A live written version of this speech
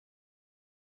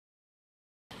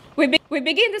We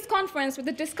begin this conference with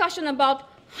a discussion about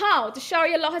how the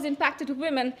Sharia law has impacted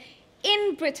women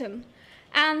in Britain.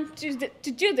 And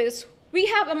to do this, we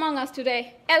have among us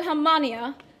today Elham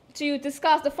Manea to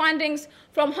discuss the findings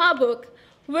from her book,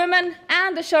 Women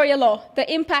and the Sharia Law,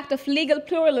 the Impact of Legal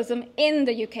Pluralism in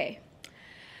the UK.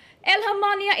 Elham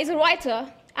Manea is a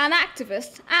writer, an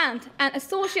activist, and an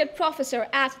associate professor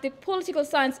at the Political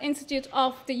Science Institute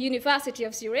of the University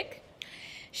of Zurich.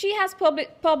 She has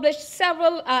published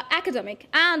several academic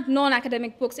and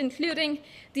non-academic books, including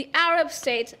The Arab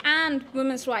State and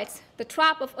Women's Rights, The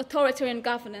Trap of Authoritarian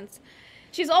Governance.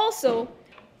 She's also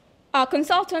a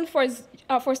consultant for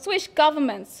Swiss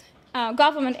government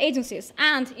agencies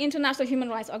and international human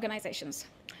rights organizations.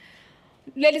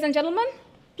 Ladies and gentlemen,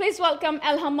 please welcome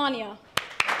Elham Manea.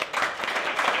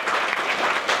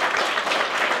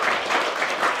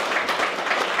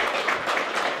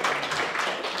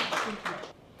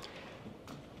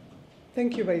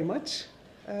 Thank you very much.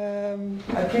 I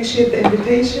appreciate the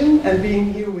invitation and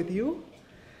being here with you.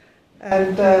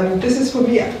 And this is for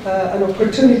me an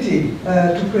opportunity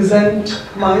to present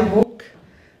my book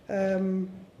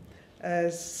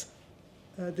as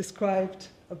described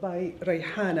by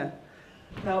Rayhana.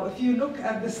 Now, if you look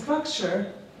at the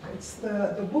structure,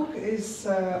 the book is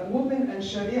Women and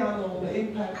Sharia Law, the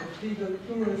Impact of Legal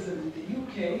Pluralism in the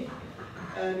UK,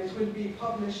 and it will be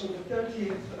published on the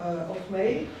 30th of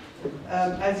May.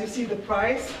 As you see, the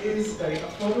price is very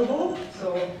affordable.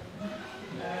 So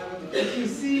if you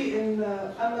see in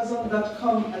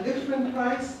Amazon.com a different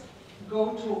price,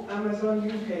 go to Amazon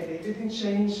UK. They didn't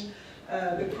change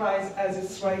the price as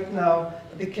it's right now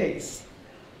the case.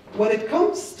 When it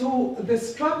comes to the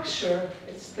structure,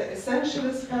 it's the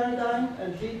essentialist paradigm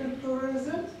and legal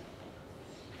pluralism.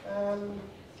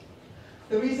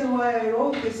 The reason why I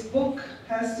wrote this book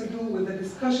has to do with the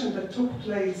discussion that took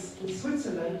place in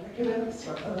Switzerland, academic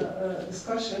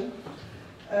discussion,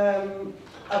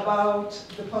 about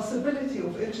the possibility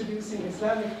of introducing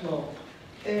Islamic law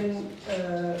in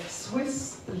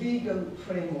Swiss legal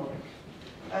framework.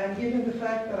 And given the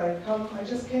fact that I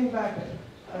just came back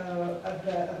at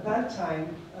that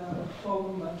time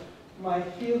from my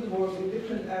field work in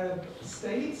different Arab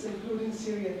states, including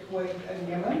Syria, Kuwait, and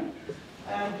Yemen.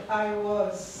 And I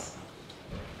was,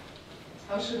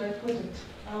 how should I put it?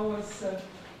 I was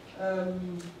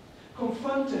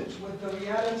confronted with the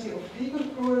reality of legal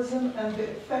pluralism and the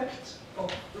effect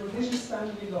of religious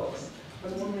family laws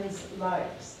on women's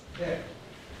lives there.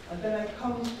 And then I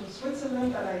come to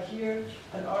Switzerland and I hear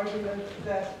an argument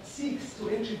that seeks to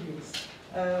introduce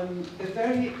the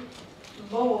very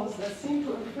laws that seem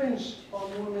to infringe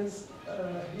on women's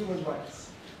human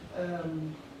rights.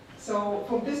 So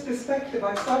from this perspective,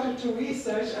 I started to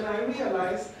research and I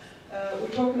realized we're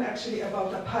talking actually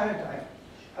about a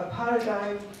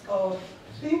paradigm of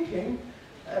thinking,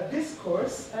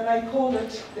 discourse, and I call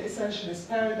it the essentialist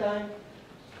paradigm.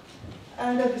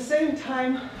 And at the same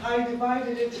time, I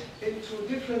divided it into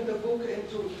the book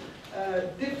into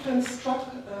different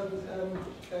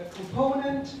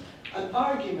component, an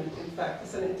argument, in fact.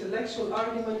 It's an intellectual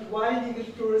argument why legal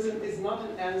pluralism is not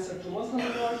an answer to Muslim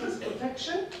minorities'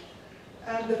 protection.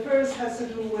 And the first has to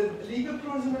do with legal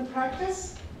pluralism in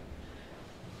practice,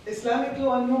 Islamic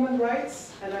law and human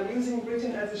rights, and I'm using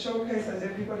Britain as a showcase, as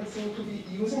everybody seems to be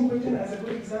using Britain as a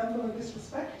good example in this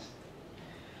respect.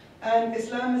 And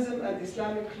Islamism and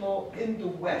Islamic law in the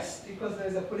West, because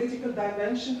there's a political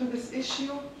dimension to this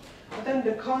issue, and then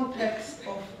the context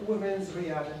of women's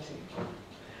reality.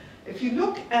 If you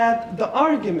look at the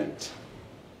argument,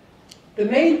 the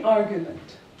main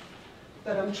argument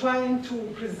that I'm trying to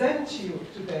present to you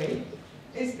today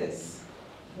is this.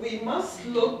 We must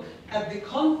look at the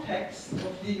context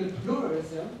of legal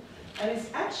pluralism and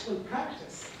its actual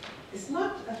practice. It's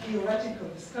not a theoretical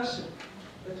discussion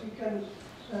that we can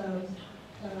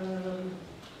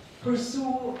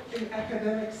pursue in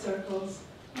academic circles.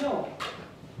 No.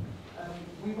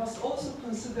 We must also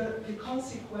consider the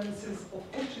consequences of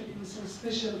introducing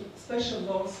special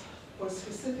laws for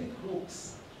specific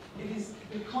groups. It is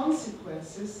the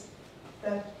consequences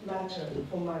that matter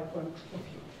from my point of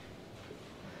view.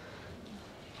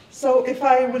 So if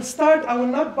I will start, I will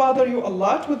not bother you a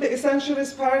lot with the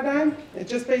essentialist paradigm. It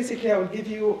just basically, I will give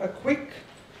you a quick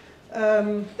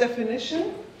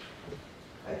definition.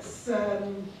 It's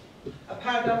a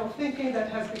paradigm of thinking that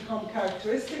has become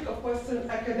characteristic of Western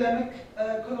academic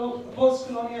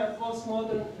post-colonial and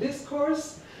postmodern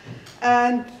discourse.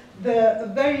 And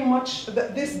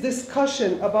this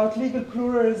discussion about legal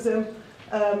pluralism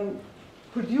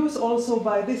produced also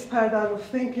by this paradigm of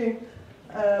thinking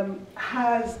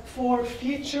has four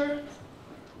features.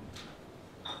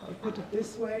 I'll put it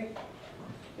this way.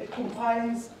 It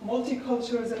combines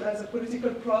multiculturalism as a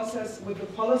political process with the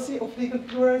policy of legal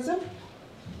pluralism.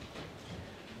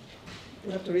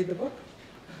 You have to read the book.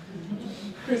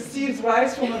 Perceives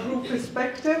rights from a group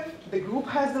perspective. The group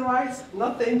has the rights,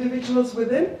 not the individuals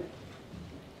within.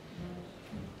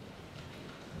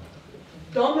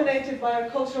 Dominated by a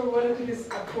cultural relativist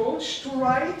approach to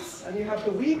rights, and you have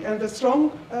the weak and the strong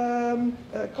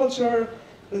cultural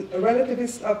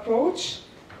relativist approach,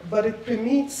 but it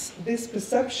permits this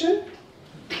perception.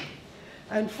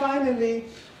 And finally,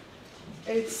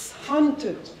 it's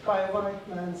hunted by a white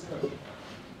man's herd.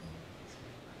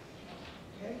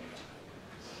 Okay?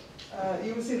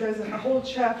 You will see there's a whole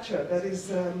chapter that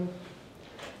is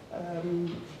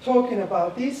talking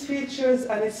about these features,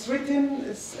 and it's written,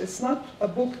 it's not a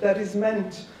book that is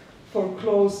meant for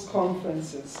closed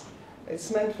conferences.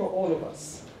 It's meant for all of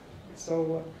us.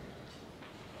 So,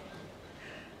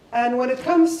 and when it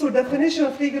comes to definition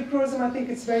of legal pluralism, I think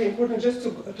it's very important just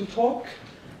to talk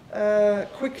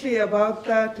quickly about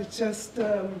that. It's just,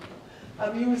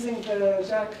 I'm using the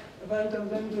Jack van der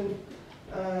Linden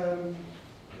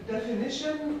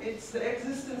definition. It's the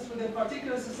existence within a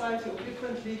particular society of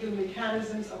different legal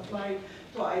mechanisms applied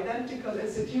to identical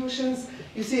institutions.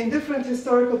 You see in different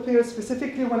historical periods,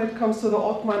 specifically when it comes to the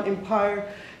Ottoman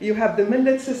Empire, you have the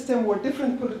millet system where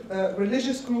different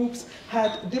religious groups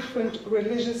had different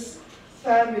religious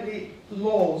family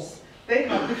laws. They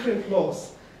have different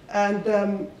laws. And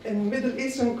in Middle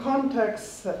Eastern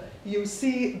contexts, you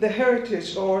see the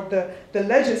heritage or the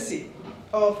legacy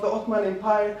of the Ottoman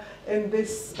Empire in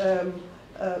this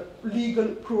legal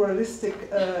pluralistic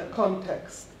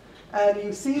context. And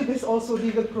you see this also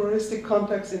legal pluralistic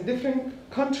context in different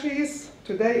countries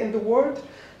today in the world,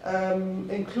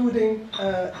 including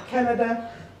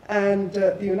Canada and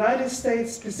the United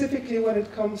States, specifically when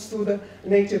it comes to the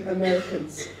Native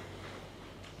Americans.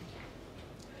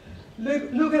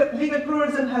 Legal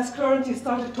pluralism has currently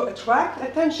started to attract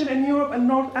attention in Europe and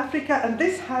North Africa, and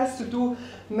this has to do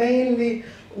mainly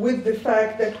with the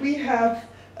fact that we have,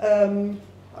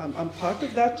 I'm part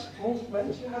of that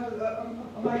movement, you have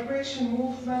a migration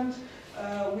movement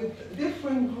with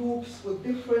different groups, with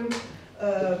different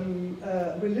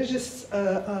religious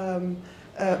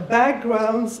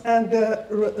backgrounds, and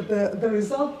the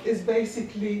result is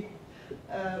basically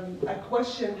a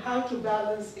question how to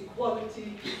balance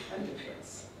equality and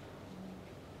difference.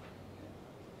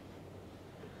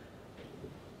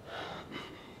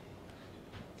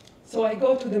 So I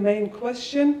go to the main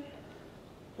question,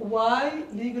 why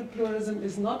legal pluralism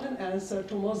is not an answer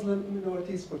to Muslim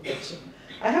minorities' protection.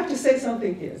 I have to say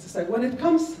something here. It's like when it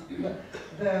comes to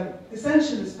the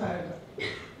essentialist paradigm,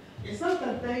 it's not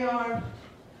that they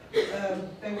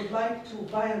would like to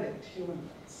violate human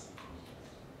rights.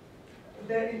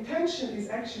 Their intention is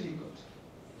actually good.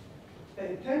 Their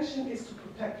intention is to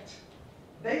protect.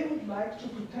 They would like to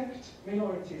protect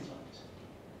minorities' rights.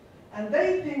 And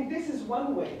they think this is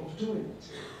one way of doing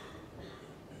it.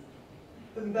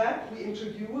 And that we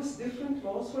introduce different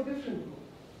laws for different groups.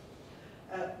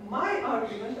 My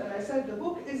argument, and I said the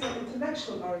book is an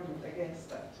intellectual argument against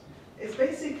that, is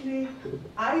basically,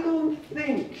 I don't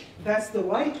think that's the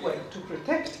right way to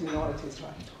protect minorities'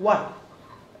 rights. Why?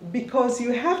 Because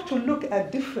you have to look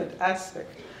at different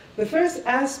aspects. The first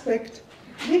aspect,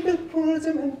 legal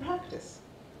pluralism in practice.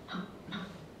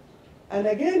 And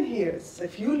again here,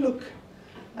 if you look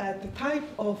at the type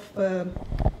of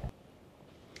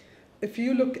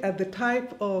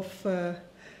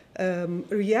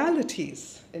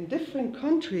realities in different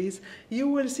countries, you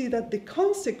will see that the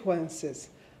consequences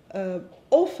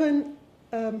often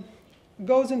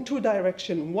goes in two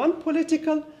directions. One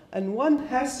political, and one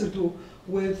has to do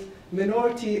with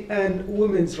minority and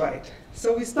women's rights.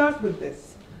 So we start with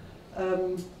this.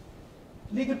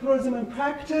 Legal pluralism in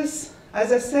practice,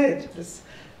 as I said,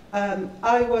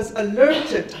 I was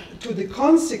alerted to the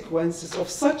consequences of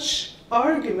such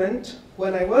argument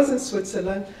when I was in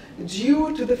Switzerland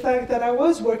due to the fact that I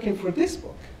was working for this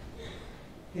book.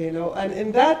 You know, and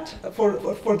in that,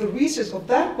 for the research of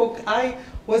that book, I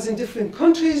was in different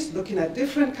countries looking at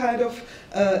different kind of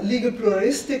legal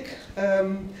pluralistic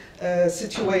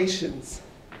situations.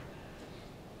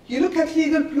 You look at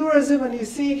legal pluralism and you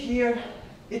see here,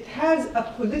 it has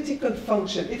a political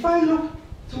function. If I look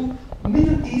to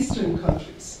Middle Eastern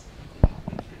countries,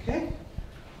 okay,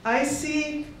 I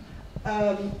see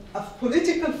a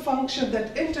political function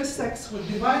that intersects with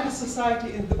divided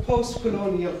society in the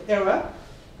post-colonial era.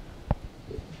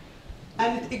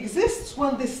 And it exists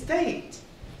when the state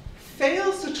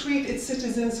fails to treat its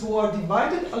citizens who are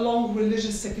divided along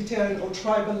religious, sectarian, or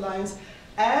tribal lines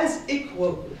as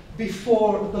equal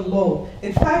before the law.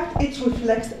 In fact, it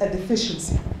reflects a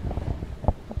deficiency.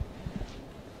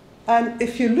 And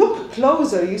if you look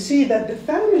closer, you see that the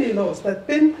family laws that have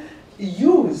been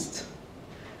used,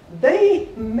 they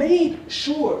made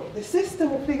sure the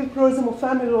system of legal pluralism of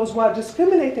family laws, while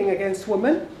discriminating against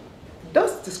women,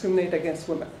 does discriminate against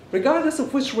women, regardless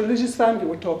of which religious family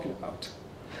we're talking about.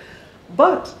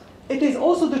 But it is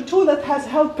also the tool that has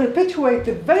helped perpetuate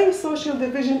the very social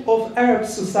division of Arab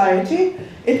society.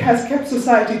 It has kept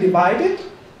society divided,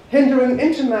 hindering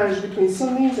intermarriage between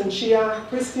Sunnis and Shia,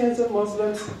 Christians and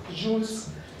Muslims, Jews,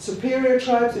 superior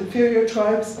tribes, inferior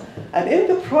tribes. And in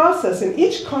the process, in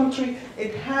each country,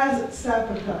 it has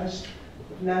sabotaged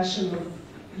national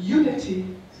unity,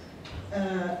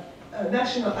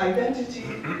 national identity,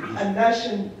 and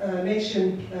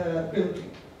nation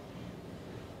building.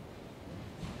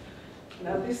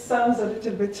 Now this sounds a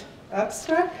little bit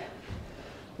abstract.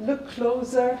 Look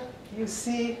closer, you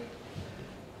see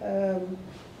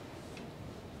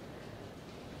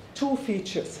two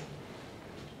features.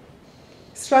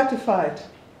 Stratified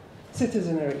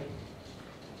citizenry.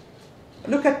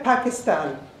 Look at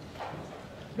Pakistan.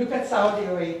 Look at Saudi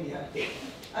Arabia.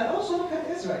 And also look at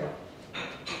Israel.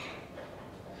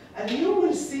 And you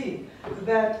will see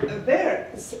that there,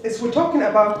 as we're talking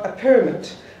about a pyramid,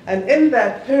 and in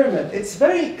that pyramid, it's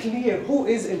very clear who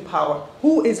is in power,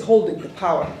 who is holding the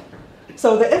power.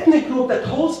 So the ethnic group that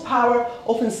holds power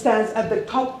often stands at the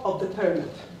top of the pyramid.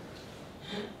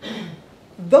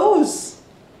 Those,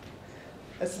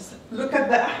 look at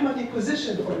the Ahmadi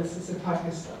position, for instance, in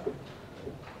Pakistan,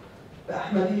 the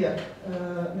Ahmadiyya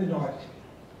minority.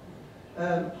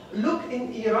 Look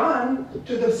in Iran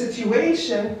to the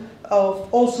situation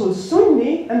of also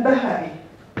Sunni and Baha'i.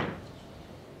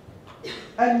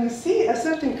 And you see a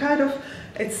certain kind of,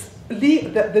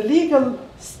 the legal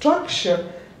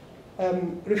structure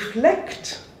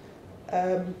reflect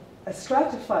a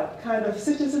stratified kind of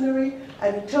citizenry,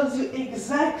 and it tells you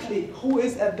exactly who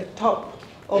is at the top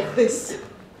of this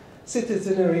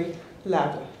citizenry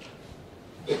ladder.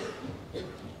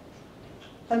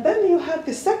 And then you have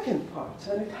the second part,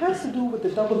 and it has to do with the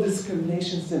double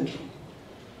discrimination syndrome.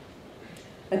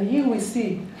 And here we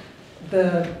see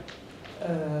the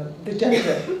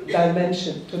gender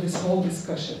dimension to this whole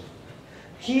discussion.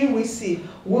 Here we see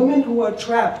women who are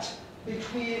trapped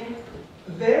between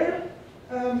their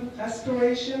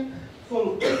aspiration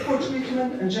for equal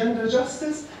treatment and gender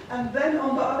justice, and then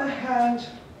on the other hand,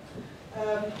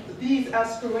 these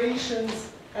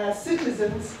aspirations as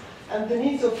citizens and the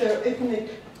needs of their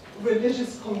ethnic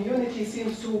religious community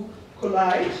seems to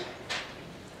collide,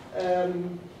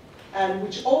 and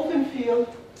which often feel,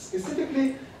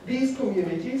 specifically these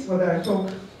communities, whether I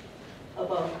talk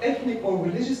about ethnic or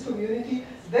religious community,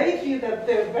 they feel that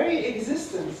their very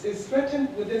existence is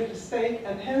threatened within the state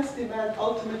and hence demand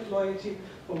ultimate loyalty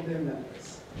from their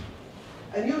members.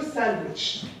 And you're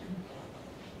sandwiched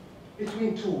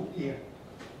between two here.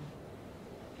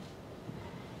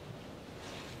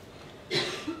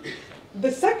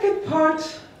 The second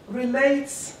part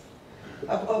relates,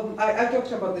 I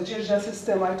talked about the Jirja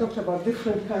system, I talked about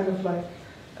different kind of like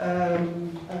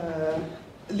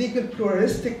legal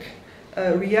pluralistic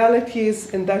realities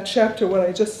in that chapter where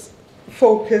I just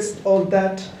focused on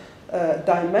that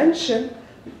dimension.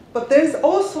 But there's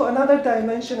also another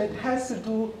dimension. It has to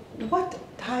do what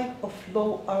type of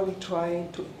law are we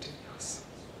trying to introduce?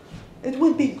 It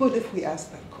would be good if we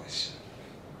ask that question.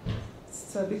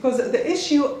 So, because the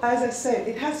issue, as I said,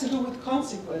 it has to do with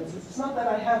consequences. It's not that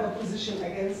I have a position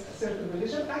against a certain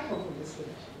religion. I come from this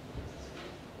religion.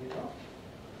 You know?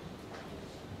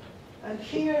 And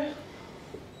here,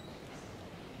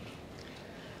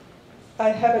 I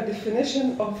have a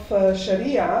definition of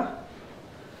Sharia.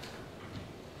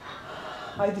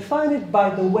 I define it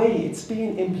by the way it's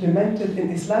being implemented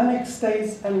in Islamic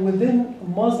states and within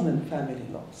Muslim family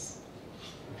laws.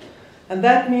 And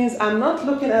that means I'm not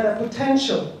looking at a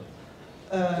potential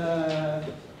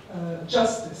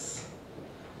justice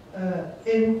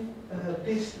in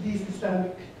these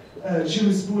Islamic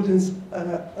jurisprudence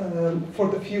for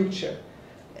the future.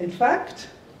 In fact,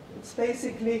 it's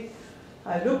basically,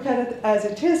 I look at it as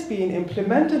it is being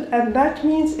implemented, and that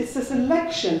means it's a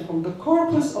selection from the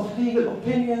corpus of legal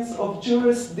opinions of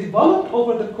jurists developed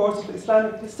over the course of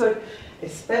Islamic history,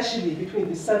 especially between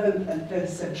the 7th and 10th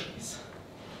centuries.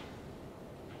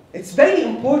 It's very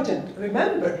important.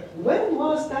 Remember, when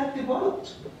was that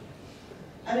developed?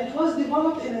 And it was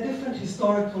developed in a different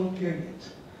historical period.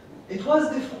 It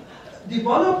was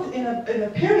developed in a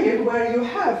period where you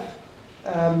have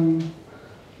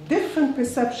different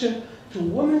perception to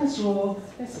women's role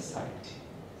in society.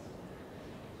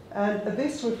 And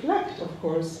this reflects, of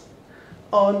course,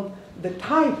 on the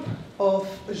type of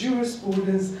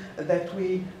jurisprudence that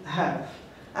we have.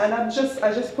 And I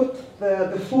just put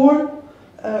the four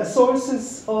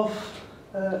sources of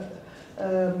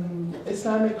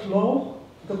Islamic law: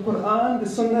 the Quran, the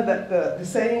Sunnah, the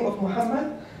saying of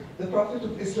Muhammad, the Prophet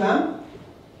of Islam,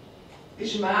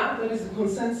 Ijma', that is the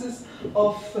consensus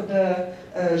of the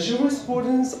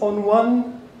jurisprudence on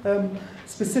one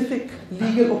specific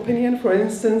legal opinion. For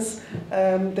instance,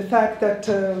 the fact that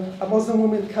a Muslim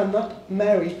woman cannot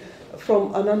marry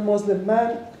from a non-Muslim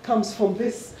man comes from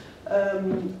this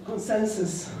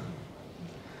consensus.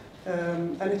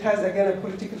 And it has, again, a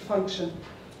political function.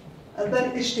 And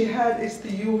then ijtihad is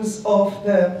the use of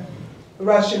the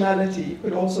rationality. You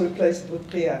could also replace it with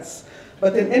qiyas.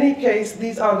 But in any case,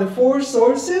 these are the four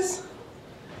sources.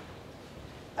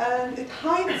 And it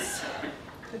highlights,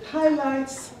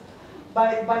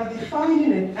 by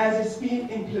defining it as it's being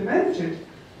implemented,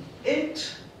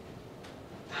 it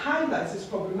highlights its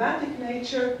problematic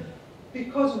nature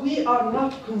because we are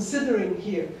not considering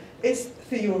here its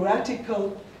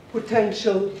theoretical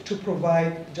potential to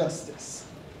provide justice.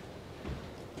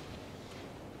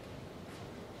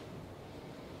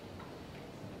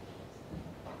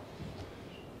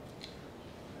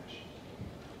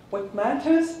 What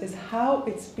matters is how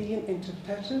it's being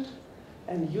interpreted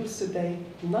and used today,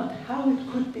 not how it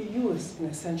could be used in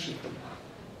a century from now.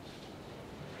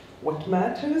 What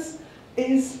matters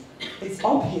is its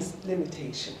obvious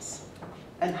limitations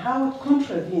and how it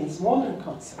contravenes modern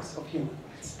concepts of human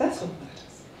rights. That's what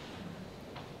matters.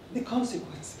 The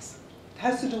consequences. It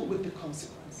has to do with the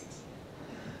consequences.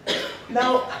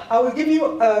 Now, I will give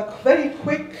you a very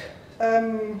quick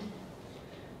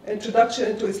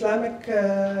introduction into Islamic,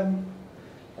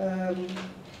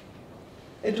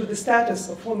 into the status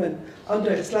of women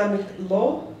under Islamic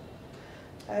law.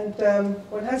 And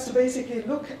one has to basically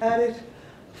look at it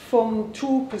from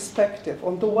two perspectives.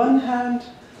 On the one hand,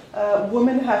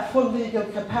 women have full legal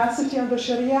capacity under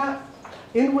Sharia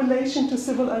in relation to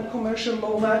civil and commercial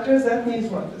law matters. That means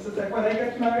what? This is like when I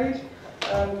get married,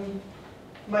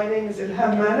 my name is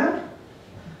Elham Manea,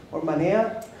 or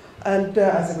Manea, and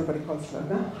as everybody calls it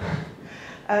now.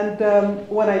 And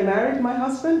when I married my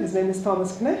husband, his name is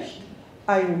Thomas Knecht,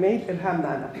 I remained Elham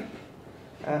Manea.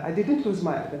 I didn't lose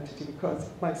my identity because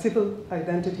my civil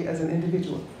identity as an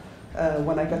individual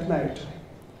when I got married to him.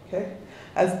 Okay?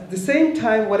 At the same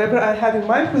time, whatever I had in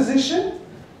my position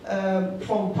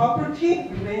from property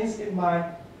remains in my,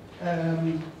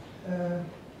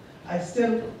 I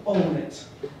still own it.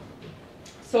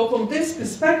 So from this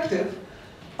perspective,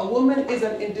 a woman is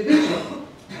an individual.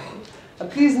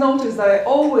 And please notice that I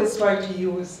always try to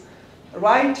use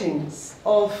writings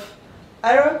of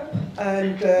Arab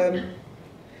and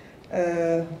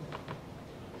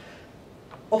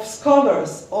of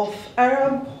scholars of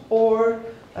Arab or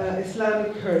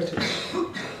Islamic heritage,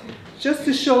 just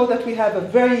to show that we have a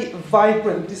very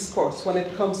vibrant discourse when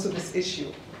it comes to this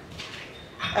issue.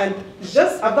 And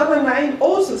just Abdullah Naim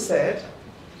also said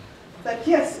that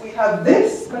yes, we have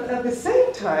this, but at the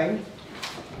same time,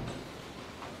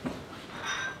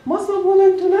 Muslim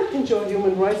women do not enjoy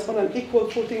human rights on an equal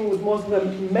footing with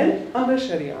Muslim men under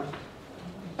Sharia.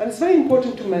 And it's very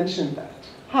important to mention that.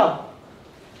 How?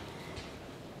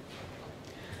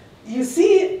 You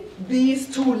see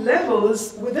these two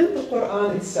levels within the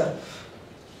Quran itself,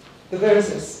 the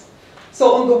verses.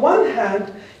 So on the one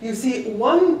hand, you see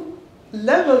one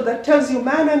level that tells you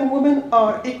man and woman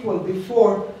are equal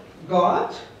before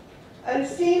God, and it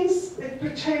seems it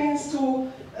pertains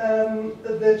to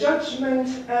the judgment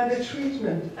and the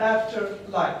treatment after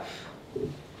life.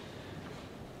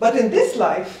 But in this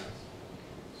life,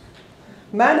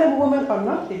 man and woman are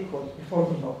not equal before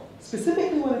the law,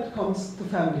 specifically when it comes to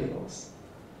family laws,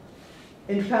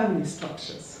 in family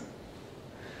structures.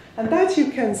 And that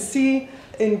you can see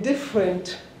in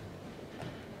different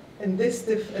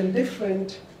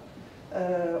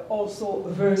also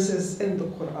verses in the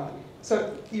Quran.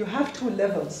 So you have two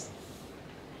levels.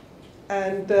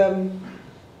 And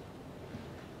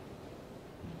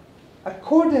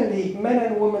accordingly, men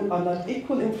and women are not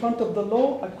equal in front of the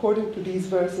law according to these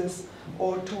verses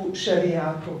or to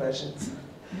Sharia provisions.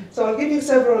 So I'll give you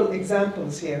several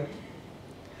examples here.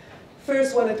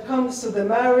 First, when it comes to the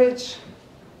marriage,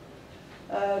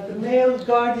 the male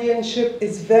guardianship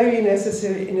is very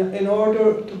necessary in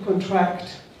order to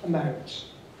contract a marriage.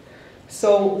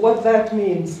 So what that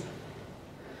means,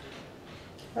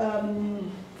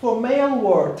 for male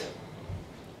ward,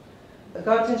 the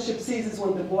guardianship ceases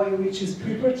when the boy reaches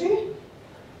puberty.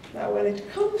 Now when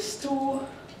it comes to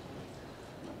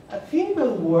a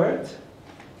female ward,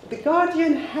 the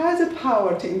guardian has a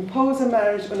power to impose a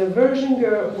marriage on a virgin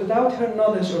girl without her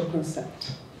knowledge or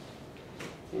consent.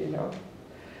 You know?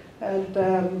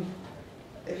 And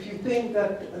if you think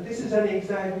that this is an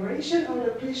exaggeration, I would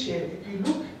appreciate it if you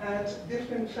look at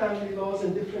different family laws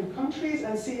in different countries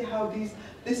and see how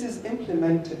this is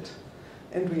implemented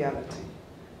in reality.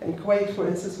 In Kuwait, for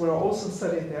instance, where I also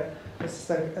studied there,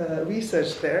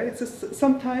 research there, it's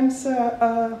sometimes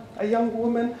a young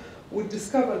woman would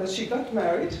discover that she got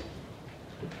married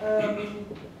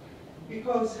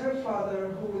because her father,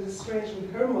 who was estranged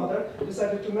with her mother,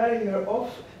 decided to marry her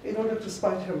off in order to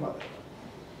spite her mother.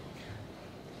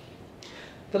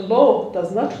 The law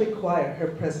does not require her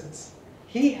presence.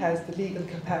 He has the legal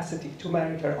capacity to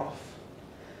marry her off.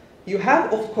 You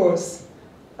have, of course,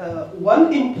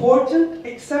 one important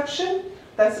exception,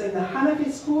 that's in the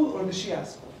Hanafi school or the Shia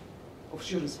school, of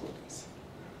Shia students.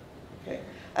 Okay.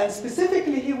 And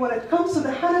specifically here, when it comes to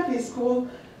the Hanafi school,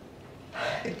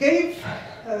 it gave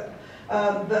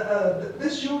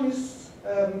this jurist,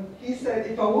 he said,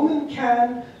 if a woman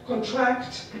can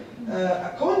contract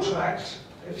a contract,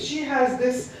 if she has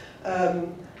this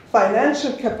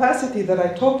financial capacity that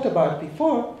I talked about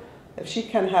before, if she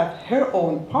can have her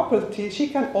own property, she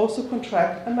can also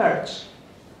contract a marriage.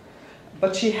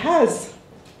 But she has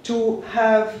to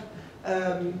have,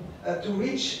 to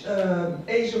reach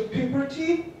age of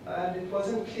puberty, and it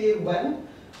wasn't clear when,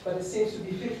 but it seems to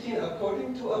be 15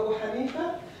 according to Abu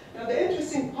Hanifa. Now the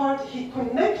interesting part, he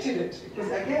connected it, because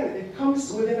again, it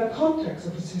comes within a context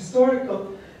of its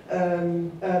historical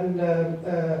and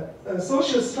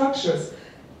social structures.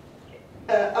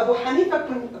 Abu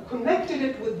Hanifa connected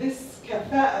it with this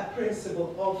kafa'a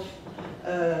principle of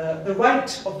the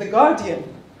right of the guardian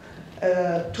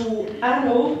to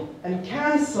annul and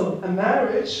cancel a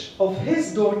marriage of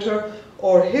his daughter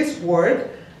or his ward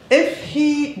if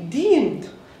he deemed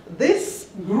this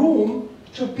groom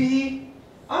to be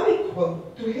unequal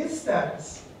to his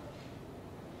status.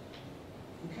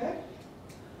 Okay?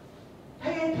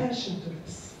 Pay attention to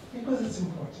this, because it's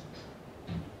important.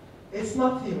 It's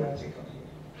not theoretical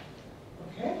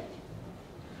here.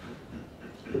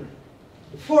 Okay?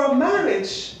 For a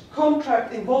marriage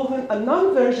contract involving a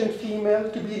non-virgin female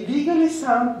to be legally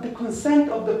sound, the consent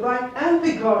of the bride and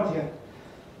the guardian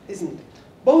is needed.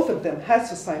 Both of them has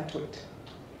to sign to it.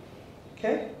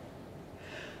 Okay?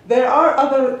 There are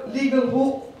other legal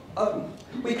rules.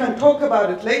 We can talk about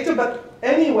it later, but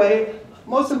anyway,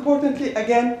 most importantly,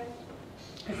 again,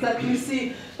 is that you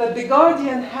see that the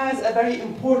guardian has a very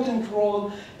important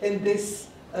role in this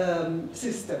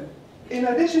system. In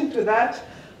addition to that,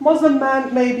 Muslim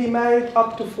man may be married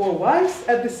up to 4 wives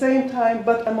at the same time,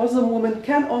 but a Muslim woman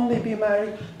can only be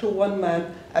married to 1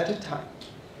 man at a time.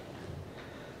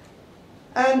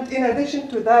 And in addition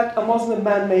to that, a Muslim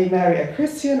man may marry a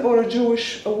Christian or a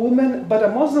Jewish woman, but a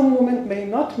Muslim woman may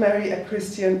not marry a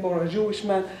Christian or a Jewish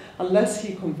man unless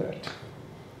he converts.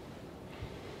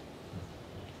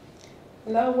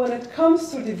 Now, when it comes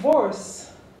to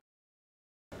divorce,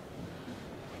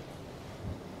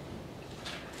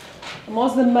 a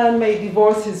Muslim man may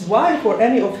divorce his wife or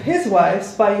any of his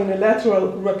wives by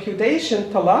unilateral repudiation,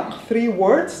 talaq, 3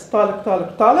 words, talaq,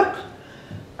 talaq, talaq,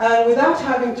 and without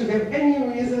having to give any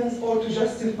reasons or to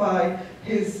justify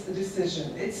his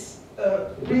decision. It's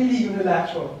really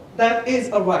unilateral. That is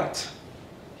a right.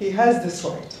 He has this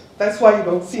right. That's why you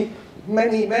don't see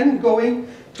many men going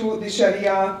to the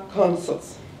Sharia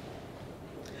councils.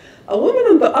 A woman,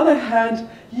 on the other hand,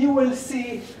 you will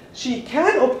see she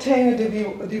can obtain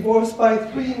a divorce by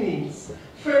 3 means.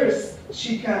 First,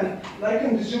 she can, like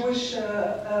in the Jewish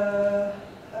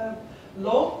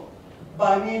law,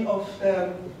 by means of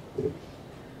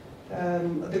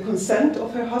the consent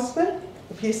of her husband.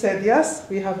 If he said yes,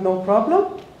 we have no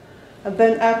problem. And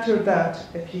then after that,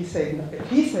 if he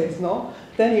says no,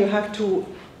 then you have to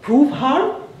prove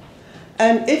harm.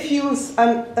 And if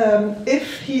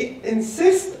he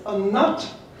insists on not,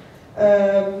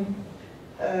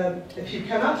 if you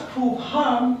cannot prove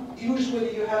harm,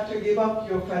 usually you have to give up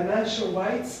your financial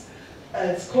rights.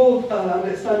 It's called under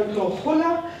Islamic law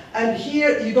khula, and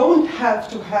here you don't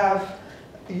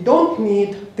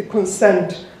need the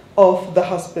consent of the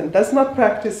husband. That's not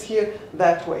practiced here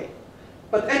that way.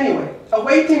 But anyway, a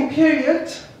waiting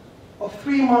period of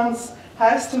 3 months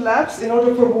has to lapse in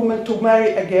order for a woman to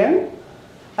marry again.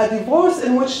 A divorce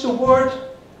in which the word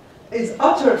is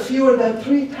uttered fewer than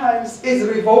 3 times is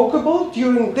revocable.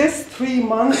 During this 3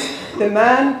 months,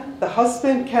 the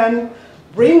husband can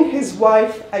bring his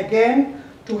wife again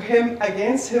to him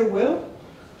against her will.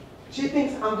 She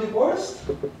thinks, I'm divorced.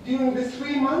 During these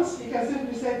 3 months, he can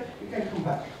simply say, you can come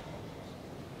back.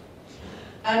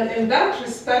 And in that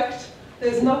respect,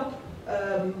 there's not,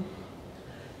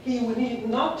 he need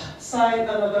not sign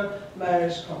another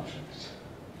marriage contract.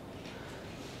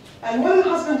 And when a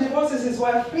husband divorces his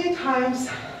wife 3 times,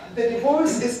 the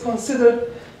divorce is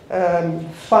considered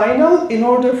final. In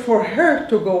order for her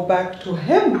to go back to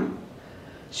him,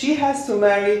 she has to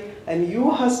marry a new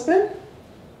husband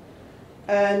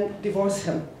and divorce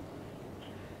him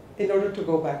in order to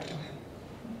go back to him.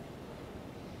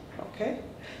 Okay?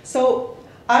 So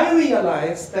I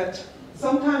realize that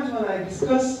sometimes when I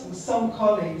discuss with some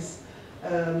colleagues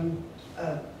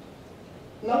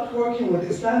not working with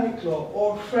Islamic law,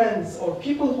 or friends, or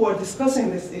people who are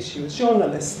discussing this issue,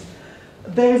 journalists,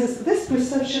 there is this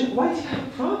perception, why do you have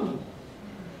a problem?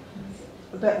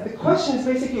 The question is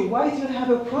basically, why do you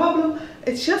have a problem?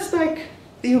 It's just like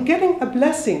you're getting a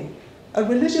blessing, a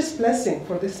religious blessing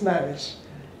for this marriage.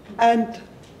 And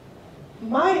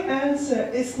my answer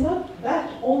is not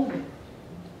that only.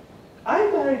 I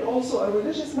married also a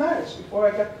religious marriage before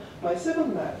I got my civil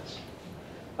marriage.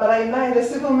 But I married a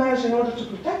civil marriage in order to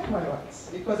protect my rights,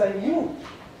 because I knew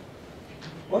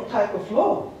what type of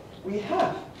law we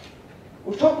have.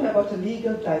 We're talking about a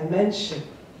legal dimension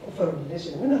of a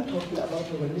religion. We're not talking about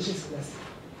a religious blessing.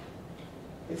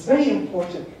 It's very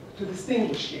important to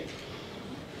distinguish here.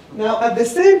 Now, at the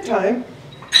same time,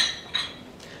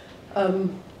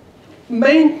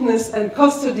 maintenance and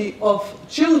custody of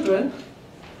children,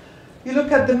 you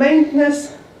look at the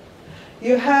maintenance,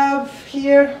 you have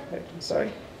here, I'm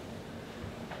sorry,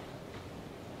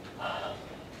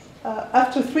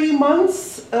 after 3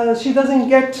 months, she doesn't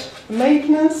get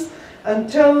maintenance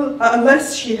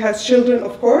unless she has children,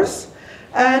 of course.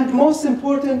 And most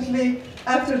importantly,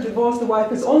 after divorce, the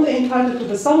wife is only entitled to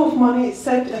the sum of money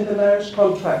set in the marriage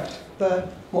contract, the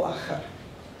mu'akhar.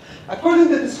 According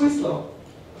to the Swiss law,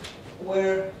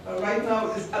 where right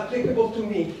now is applicable to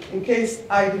me, in case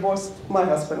I divorce my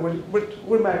husband.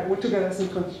 We're married, we're together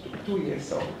since 22 years,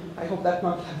 so I hope that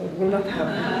will not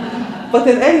happen. But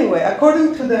then anyway,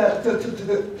 according to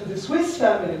the Swiss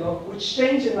family law, which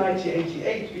changed in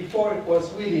 1988, before it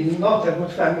was really not a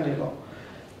good family law.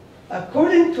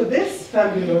 According to this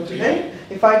family law today,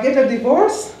 if I get a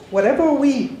divorce, whatever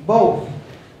we both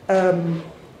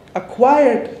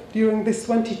acquired during these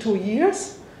 22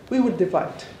 years, we would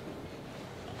divide.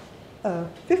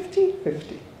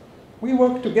 50-50. We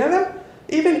work together,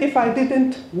 even if I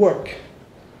didn't work.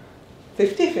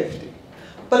 50-50.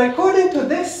 But according to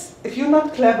this, if you're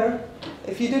not clever,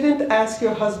 if you didn't ask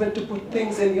your husband to put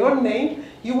things in your name,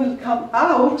 you will come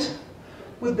out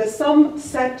with the sum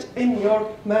set in your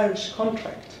marriage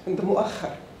contract, in the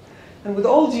mu'akhar. And with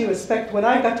all due respect, when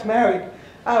I got married,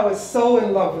 I was so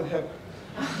in love with him.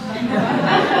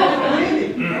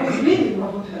 Really, I was really in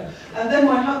love with him. And then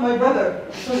my brother,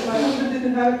 because my husband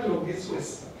didn't have a clue, he's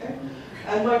Swiss, okay?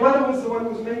 And my brother was the one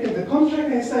who was making the contract,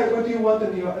 and he said, what do you want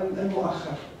in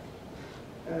mu'akhar?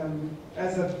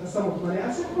 As a sum of money.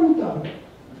 I said, $1.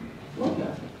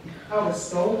 I was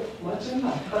so much in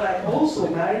love. But I also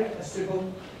married a civil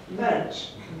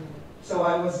marriage. So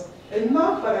I was in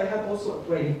love, but I had also a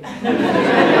brain.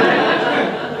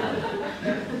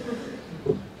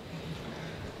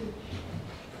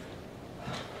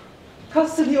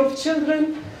 Custody of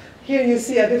children, here you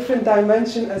see a different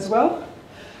dimension as well.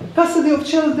 Custody of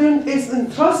children is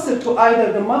entrusted to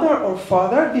either the mother or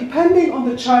father, depending on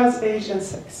the child's age and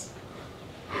sex.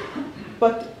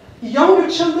 But younger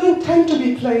children tend to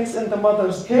be placed in the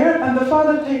mother's care, and the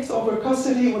father takes over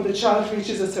custody when the child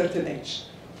reaches a certain age.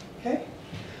 Okay?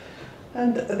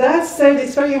 And that said,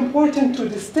 it's very important to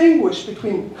distinguish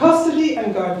between custody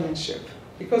and guardianship,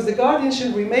 because the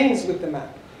guardianship remains with the man,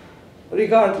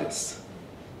 regardless.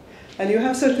 And you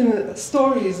have certain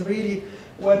stories, really,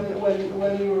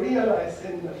 when you realize,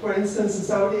 for instance, in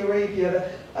Saudi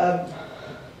Arabia,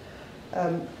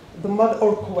 the mother,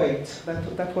 or Kuwait,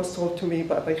 that was told to me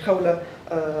by Khawla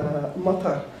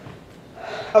Matar.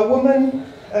 A woman,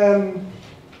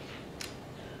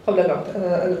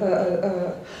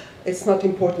 it's not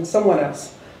important, someone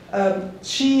else.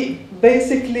 She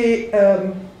basically,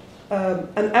 an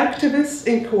activist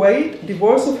in Kuwait,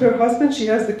 divorced of her husband, she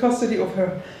has the custody of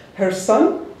her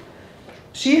son.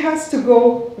 She has to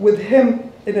go with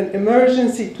him in an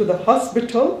emergency to the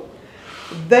hospital.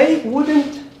 They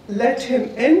wouldn't let him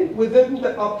in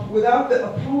without the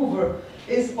approval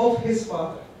of his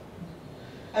father.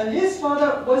 And his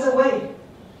father was away.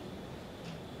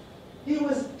 He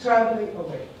was traveling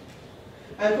away.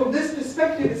 And from this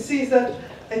perspective, it sees that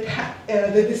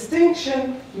the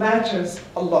distinction matters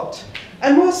a lot.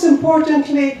 And most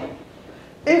importantly,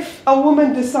 if a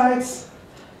woman decides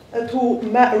to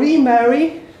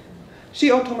remarry, she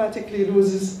automatically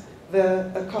loses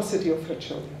the custody of her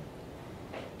children.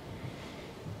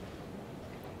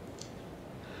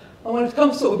 And when it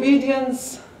comes to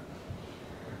obedience,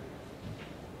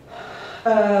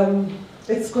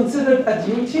 it's considered a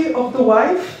duty of the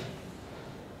wife.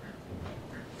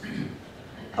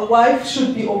 A wife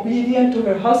should be obedient to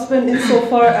her husband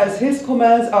insofar as his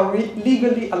commands are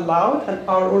legally allowed and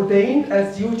are ordained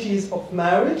as duties of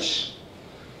marriage.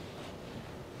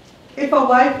 If a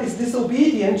wife is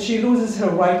disobedient, she loses her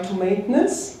right to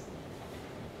maintenance.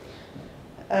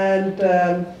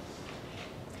 And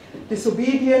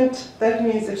disobedient, that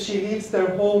means if she leaves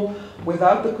their home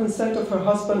without the consent of her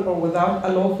husband or without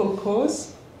a lawful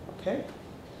cause. Okay?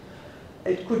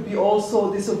 It could be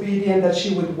also disobedient that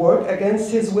she would work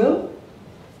against his will.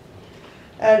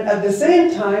 And at the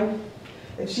same time,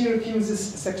 if she refuses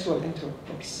sexual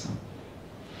intercourse.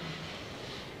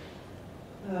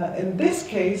 In this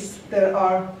case, there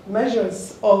are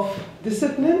measures of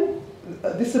discipline,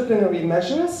 disciplinary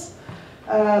measures,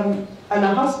 and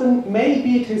a husband may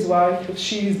beat his wife if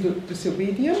she is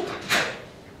disobedient.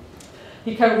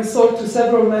 He can resort to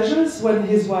several measures when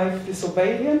his wife is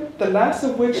disobedient, the last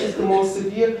of which is the most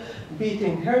severe,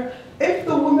 beating her. If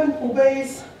the woman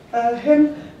obeys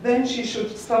him, then she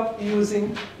should stop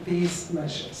using these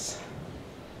measures.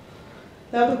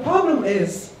 Now the problem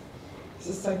is,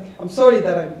 it's like, I'm sorry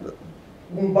that I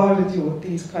bombarded you with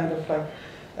these kind of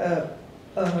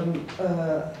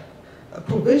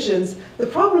provisions. The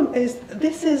problem is,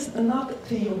 this is not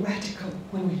theoretical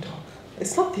when we talk.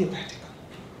 It's not theoretical.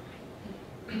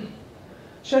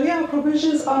 Sharia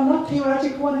provisions are not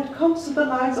theoretical when it comes to the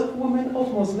lives of women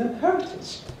of Muslim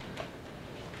heritage.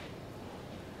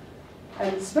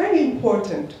 And it's very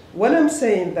important when I'm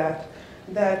saying that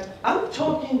I'm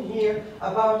talking here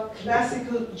about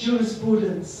classical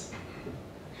jurisprudence.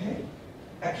 Okay?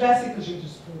 A classical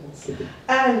jurisprudence.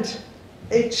 And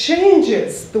it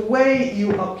changes the way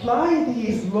you apply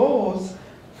these laws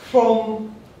from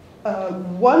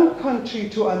one country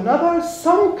to another.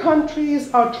 Some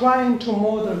countries are trying to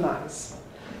modernize.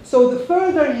 So the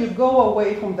further you go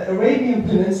away from the Arabian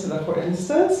Peninsula, for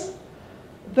instance,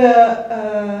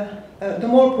 the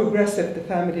more progressive the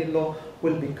family law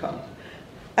will become.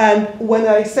 And when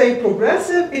I say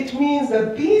progressive, it means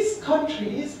that these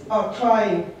countries are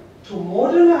trying to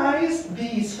modernize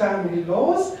these family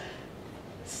laws,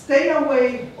 stay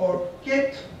away or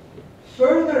get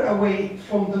further away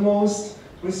from the most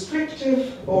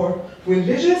restrictive or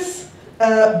religious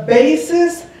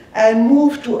basis and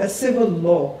move to a civil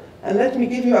law. And let me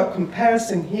give you a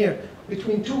comparison here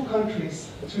between two countries,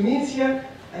 Tunisia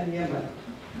and Yemen.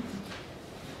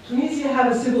 Tunisia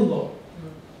had a civil law.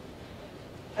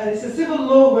 And it's a civil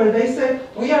law where they say,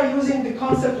 we are using the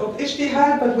concept of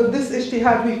ijtihad, but with this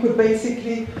ijtihad we could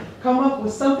basically come up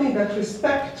with something that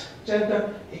respects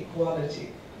gender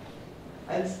equality.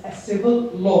 And it's a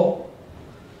civil law.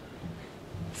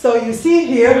 So you see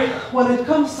here, when it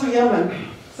comes to Yemen,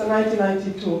 so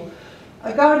 1992,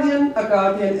 a guardian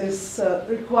is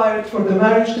required for the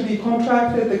marriage to be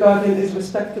contracted. The guardian is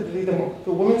respectively the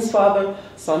woman's father,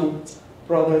 sons,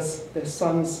 brothers, their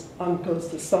sons, uncles,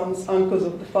 the sons, uncles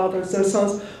of the fathers, their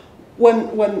sons.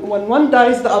 When one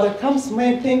dies, the other comes.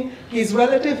 Main thing, he's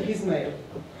relative, he's male.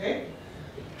 Okay?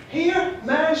 Here,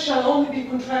 marriage shall only be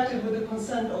contracted with the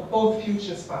consent of both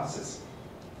future spouses.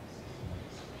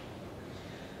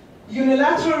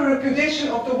 Unilateral repudiation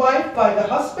of the wife by the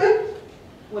husband,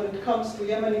 when it comes to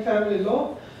Yemeni family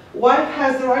law. Wife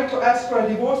has the right to ask for a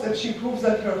divorce if she proves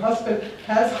that her husband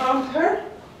has harmed her,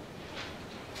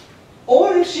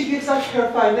 or if she gives up her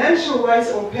financial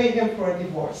rights or pay him for a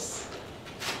divorce.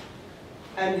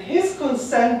 And his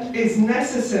consent is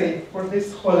necessary for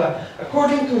this khula.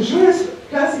 According to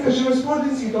classical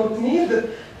jurisprudence, you don't need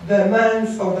the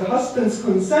man's or the husband's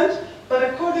consent, but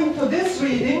according to this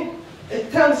reading, it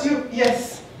tells you,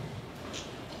 yes,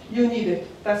 you need it.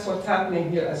 That's what's happening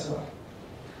here as well.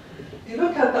 You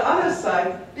look at the other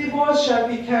side, divorce shall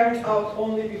be carried out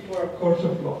only before a court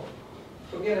of law.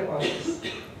 Forget about this.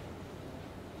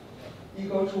 You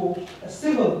go to a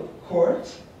civil court,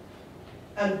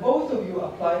 and both of you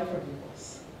apply for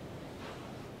divorce.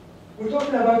 We're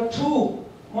talking about two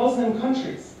Muslim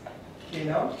countries, you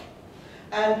know?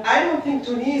 And I don't think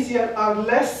Tunisians are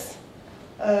less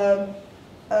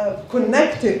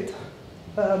connected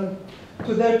to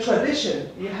their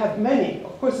tradition. You have many.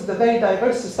 Of course, it's a very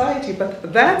diverse society,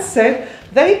 but that said,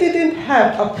 they didn't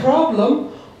have a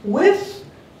problem with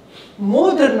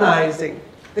modernizing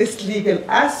this legal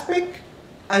aspect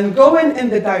and going in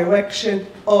the direction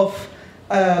of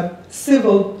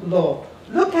civil law.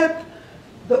 Look at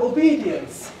the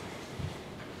obedience.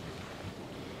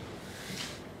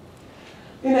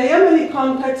 In a Yemeni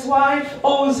context, wife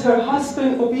owes her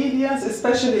husband obedience,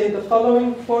 especially in the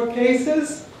following 4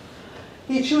 cases.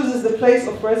 He chooses the place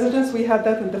of residence. We had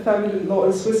that in the family law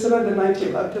in Switzerland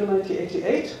until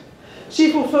 1988.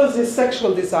 She fulfills his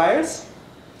sexual desires.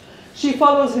 She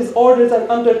follows his orders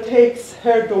and undertakes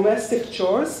her domestic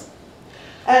chores.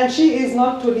 And she is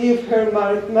not to leave her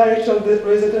marital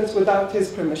residence without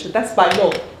his permission. That's by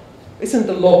law. It's in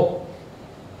the law.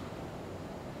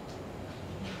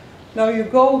 Now you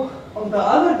go on the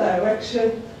other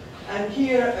direction, and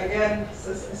here again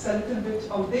it's a little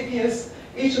bit ambiguous.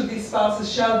 Each of these spouses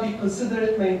shall be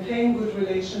considerate, maintain good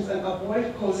relations, and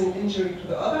avoid causing injury to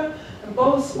the other. And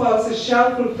both spouses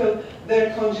shall fulfill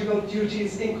their conjugal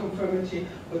duties in conformity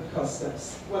with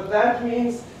customs. What that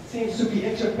means seems to be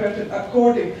interpreted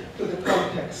according to the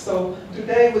context. So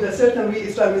today, with a certain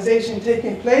re-Islamization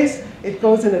taking place, it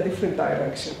goes in a different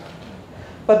direction.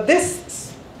 But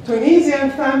this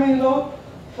Tunisian family law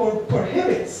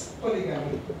prohibits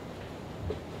polygamy.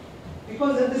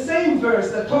 Because in the same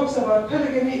verse that talks about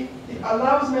polygamy, it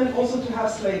allows men also to have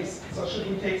slaves. So should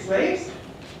we take slaves?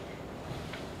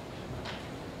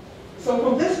 So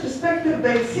from this perspective,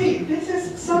 they see this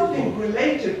is something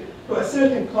related to a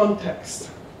certain context.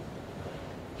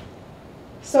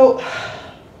 So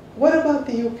what about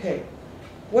the UK?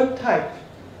 What type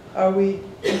are we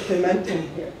implementing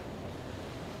here?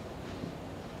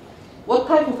 What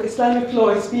type of Islamic law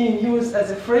is being used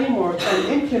as a framework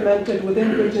and implemented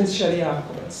within Britain's Sharia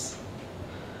courts?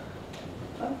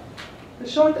 The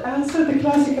short answer, the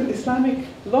classical Islamic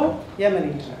law,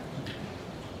 Yemeni.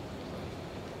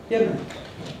 Yemen.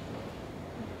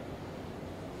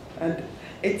 And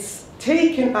it's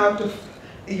taken out of,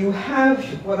 you have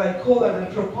what I call an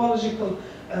anthropological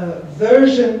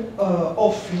version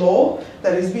of law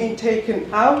that is being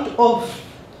taken out of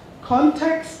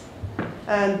context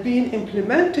and being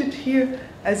implemented here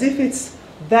as if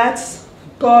that's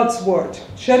God's word.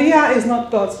 Sharia is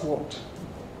not God's word.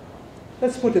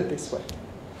 Let's put it this way.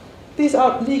 These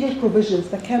are legal provisions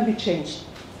that can be changed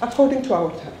according to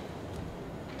our time.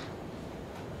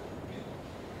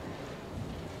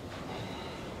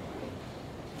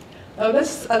 Now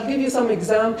I'll give you some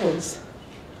examples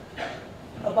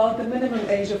about the minimum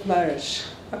age of marriage.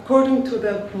 According to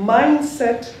the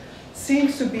mindset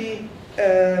seems to be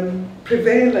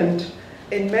prevalent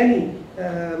in many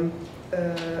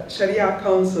Sharia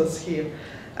councils here.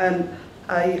 And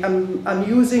I'm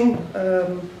using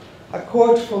a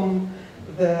quote from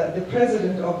the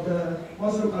president of the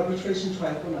Muslim Arbitration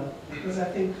Tribunal, because I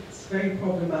think it's very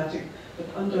problematic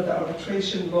that under the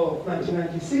arbitration law of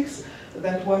 1996,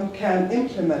 that one can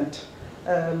implement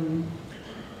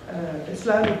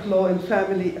Islamic law in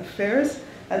family affairs.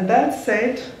 And that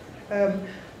said,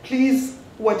 please,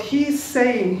 what he's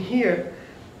saying here,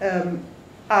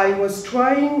 I was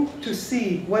trying to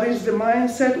see what is the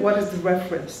mindset, what is the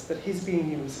reference that he's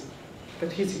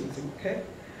using, okay?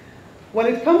 When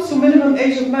it comes to minimum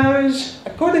age of marriage,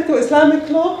 according to Islamic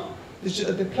law,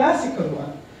 the classical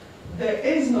one, there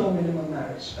is no minimum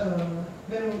age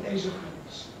of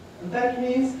marriage. And that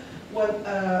means when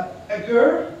a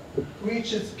girl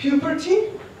reaches puberty,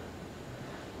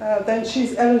 then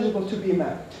she's eligible to be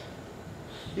married.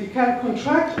 You can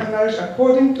contract a marriage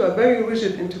according to a very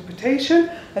rigid interpretation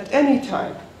at any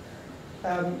time.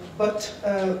 But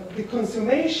the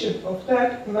consummation of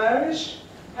that marriage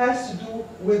has to do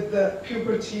with the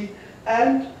puberty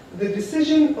and the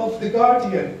decision of the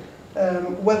guardian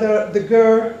whether the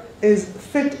girl is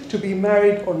fit to be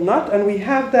married or not. And we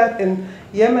have that in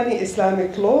Yemeni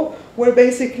Islamic law, where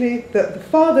basically the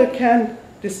father can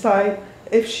decide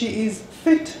if she is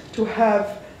fit to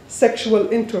have sexual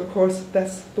intercourse.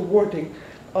 That's the wording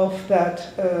of that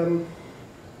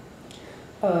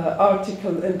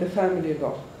article in the family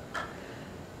law.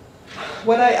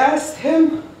 When I asked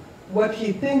him what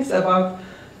he thinks about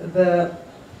the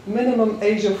minimum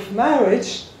age of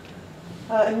marriage,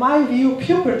 in my view,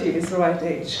 puberty is the right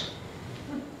age.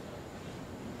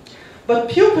 But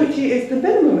puberty is the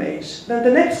minimum age. Then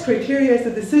the next criteria is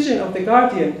the decision of the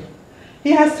guardian.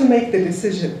 He has to make the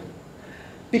decision.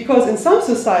 Because in some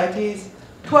societies,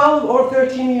 12 or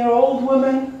 13-year-old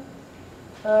women,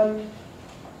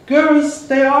 girls,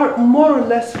 they are more or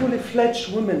less fully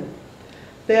fledged women.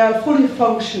 They are fully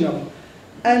functional.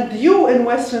 And you in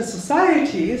Western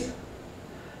societies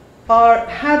are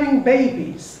having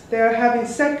babies. They are having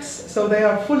sex, so they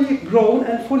are fully grown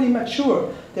and fully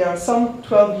mature. There are some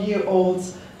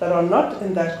 12-year-olds that are not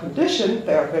in that condition.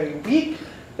 They are very weak.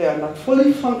 They are not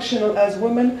fully functional as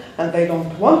women, and they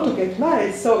don't want to get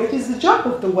married. So it is the job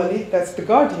of the wali, that's the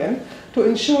guardian, to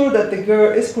ensure that the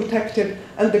girl is protected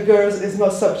and the girl is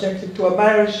not subjected to a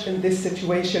marriage in this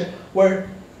situation where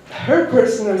her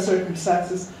personal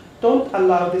circumstances don't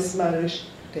allow this marriage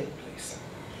to take place.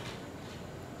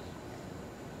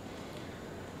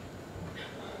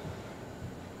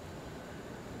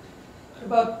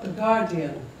 about the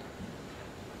guardian.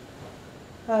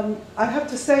 I have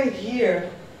to say here,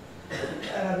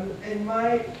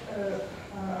 I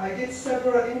did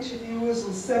several interviews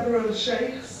with several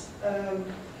sheikhs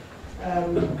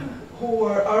who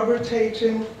were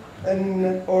arbitrating,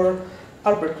 that's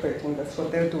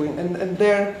what they're doing, and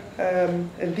they're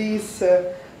in these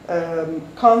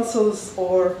councils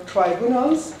or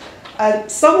tribunals, and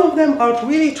some of them are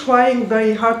really trying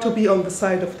very hard to be on the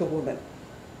side of the woman.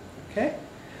 Okay?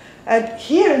 And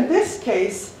here in this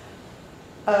case,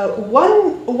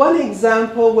 one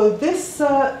example with this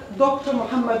Dr.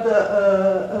 Muhammad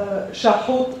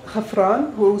Shahut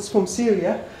Khafran, who is from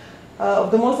Syria,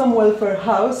 of the Muslim Welfare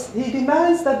House, he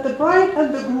demands that the bride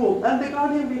and the groom and the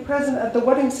guardian be present at the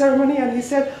wedding ceremony, and he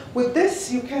said, with this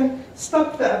you can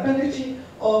stop the ability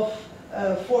of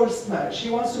forced marriage. He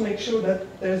wants to make sure that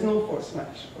there is no forced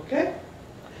marriage, okay?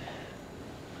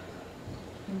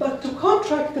 But to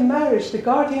contract the marriage, the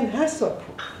guardian has to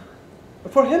approve.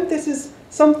 For him, this is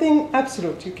something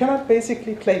absolute. You cannot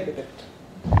basically play with it.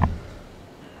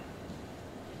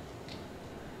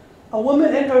 A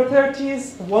woman in her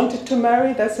 30s wanted to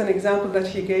marry. That's an example that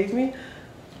he gave me.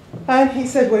 And he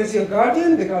said, where is your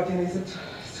guardian? The guardian is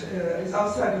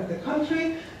outside of the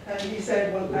country. And he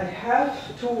said, well, I have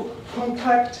to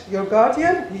contact your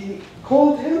guardian. He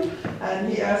called him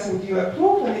and he asked him, do you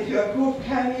approve? And if you approve,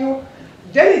 can you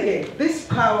delegate this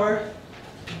power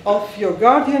of your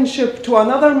guardianship to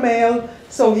another male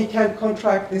so he can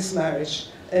contract this marriage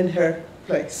in her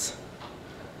place?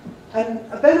 And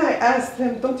then I asked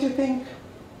him, don't you think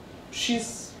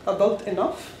she's adult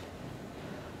enough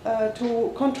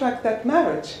to contract that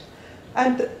marriage?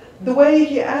 And the way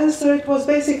he answered was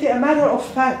basically a matter of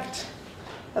fact.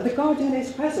 The guardian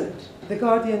is present. The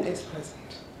guardian is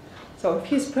present. So if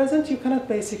he's present, you cannot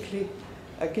basically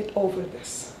get over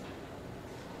this.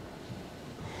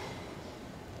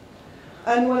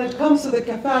 And when it comes to the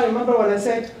kafara, remember when I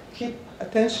said keep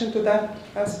attention to that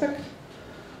aspect?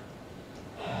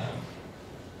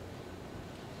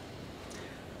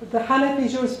 The Hanafi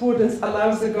jurisprudence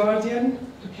allows the guardian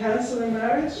to cancel a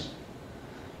marriage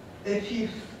if he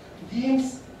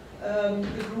deems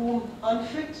the groom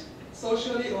unfit,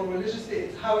 socially or religiously.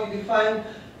 It's how you define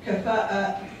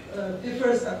kafa'a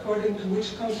differs according to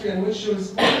which country and which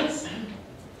jurisprudence.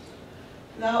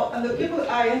 Now, and the people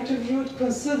I interviewed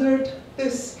considered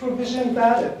this provision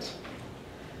valid.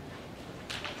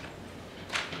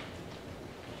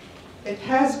 It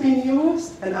has been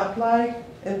used and applied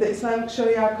in the Islamic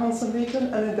Sharia Council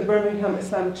region and in the Birmingham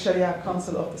Islamic Sharia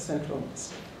Council of the Central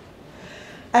Mosque.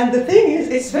 And the thing is,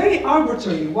 it's very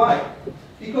arbitrary. Why?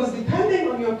 Because depending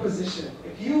on your position,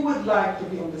 if you would like to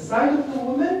be on the side of the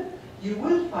woman, you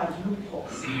will find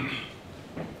loopholes.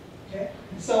 Okay?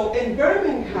 So in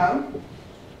Birmingham,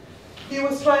 he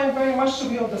was trying very much to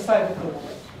be on the side of the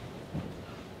woman.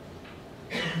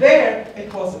 There,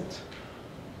 it wasn't.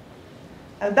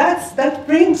 And that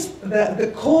brings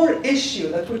the core issue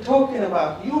that we're talking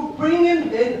about. You bring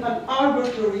in an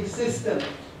arbitrary system.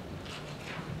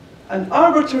 An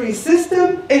arbitrary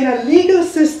system in a legal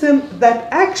system that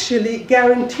actually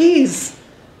guarantees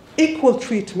equal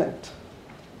treatment.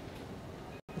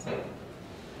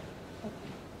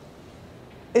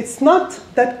 It's not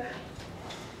that,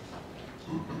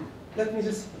 let me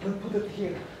just put it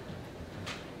here.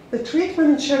 The treatment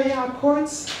in Sharia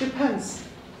courts depends.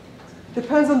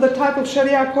 Depends on the type of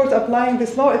Sharia court applying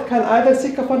this law. It can either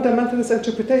seek a fundamentalist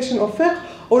interpretation of fiqh,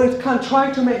 or it can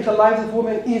try to make the lives of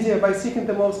women easier by seeking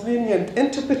the most lenient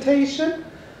interpretation.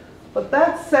 But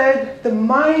that said, the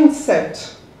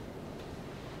mindset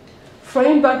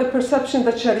framed by the perception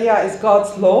that Sharia is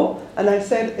God's law, and I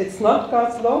said it's not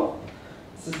God's law.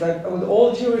 This is like, with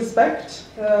all due respect,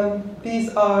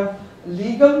 these are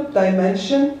legal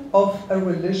dimension of a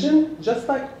religion, just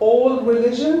like all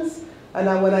religions. And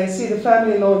when I see the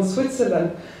family law in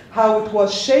Switzerland, how it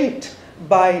was shaped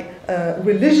by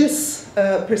religious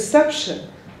perception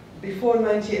before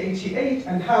 1988,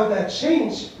 and how that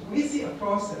changed, we see a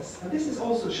process. And this is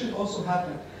should also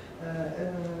happen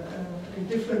in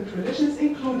different religions,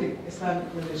 including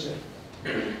Islamic religion.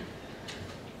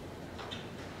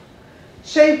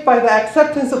 Shaped by the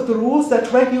acceptance of the rules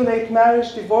that regulate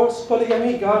marriage, divorce,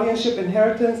 polygamy, guardianship,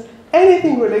 inheritance,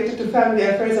 anything related to family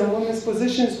affairs and women's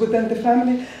positions within the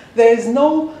family, there is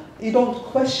no, you don't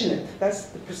question it. That's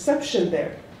the perception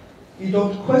there. You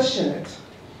don't question it.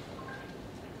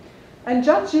 And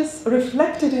judges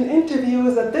reflected in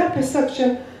interviews that their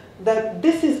perception that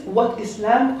this is what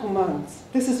Islam commands.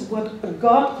 This is what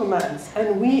God commands,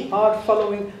 and we are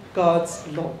following God's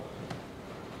law.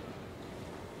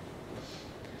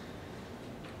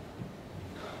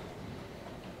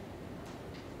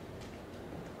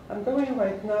 I'm going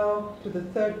right now to the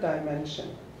third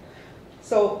dimension.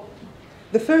 So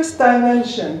the first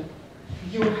dimension,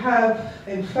 you have,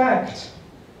 in fact,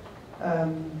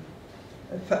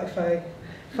 if I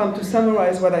come to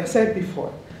summarize what I said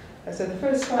before, I said the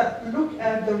first one, look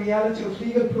at the reality of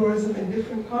legal pluralism in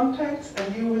different contexts,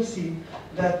 and you will see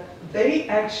that they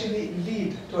actually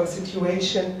lead to a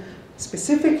situation,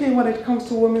 specifically when it comes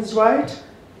to women's rights,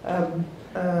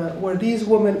 where these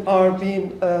women are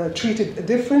being treated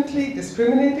differently,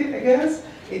 discriminated against.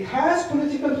 It has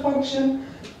political function,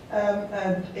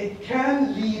 and it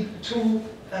can lead to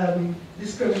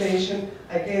discrimination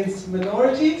against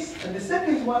minorities. And the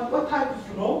second one, what type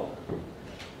of law?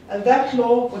 And that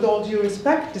law, with all due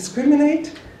respect,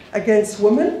 discriminate against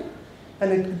women,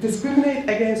 and it discriminate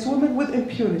against women with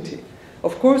impunity.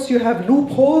 Of course, you have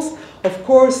loopholes. Of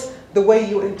course, the way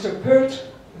you interpret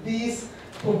these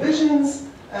provisions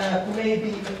may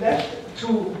be left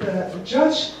to the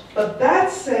judge, but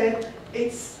that said,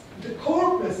 it's the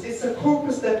corpus, it's a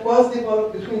corpus that was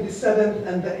developed between the 7th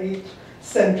and the 8th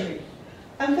century.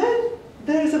 And then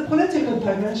there is a political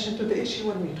dimension to the issue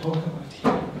when we talk about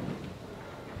here.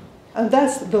 And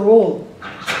that's the role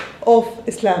of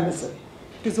Islamism.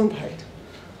 Gesundheit.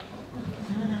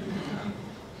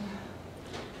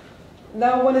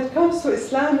 Now, when it comes to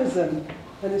Islamism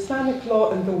and Islamic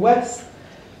law in the West,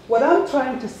 what I'm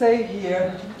trying to say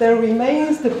here, there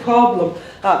remains the problem.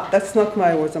 That's not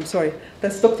my words, I'm sorry.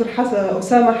 That's Dr.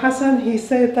 Osama Hassan. He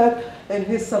said that in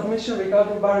his submission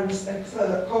regarding Baroness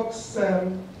Cox's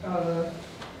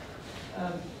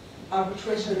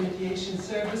Arbitration and Mediation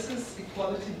Services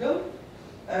Equality Bill.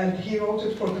 And he wrote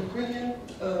it for the Quillian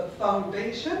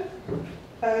Foundation.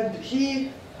 And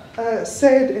he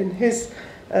said in his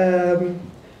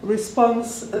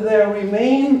response, there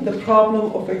remain the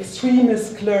problem of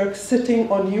extremist clerks sitting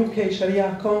on UK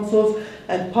Sharia councils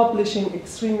and publishing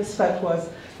extremist fatwas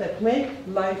that make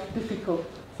life difficult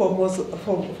for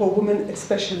women,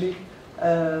 especially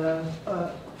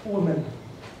women.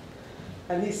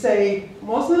 And he say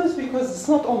Muslims because it's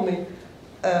not only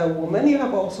women, you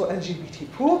have also LGBT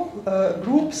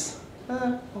groups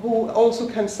who also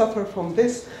can suffer from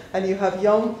this, and you have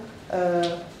young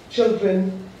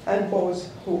children and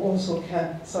boys who also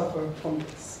can suffer from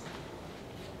this.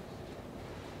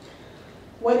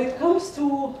 When it comes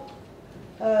to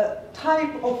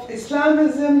type of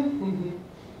Islamism,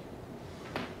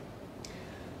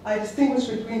 I distinguish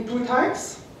between two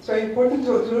types. It's very important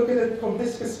to look at it from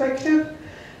this perspective.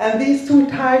 And these two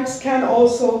types can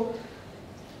also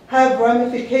have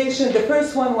ramification. The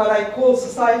first one, what I call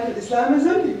societal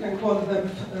Islamism, you can call them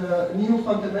new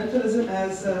fundamentalism,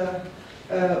 as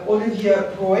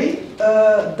Olivia Roy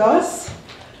does.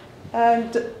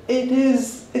 And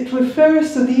it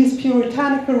refers to these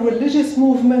puritanical religious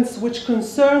movements which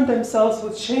concern themselves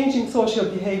with changing social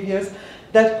behaviors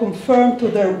that conform to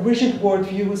their rigid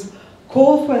worldviews,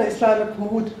 call for an Islamic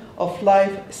mood of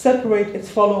life, separate its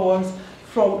followers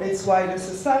from its wider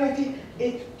society.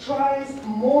 It tries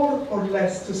more or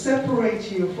less to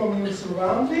separate you from your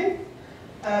surrounding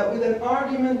with an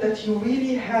argument that you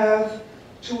really have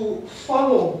to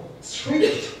follow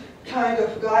strict kind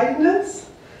of guidance.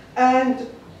 And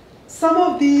some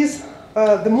of these,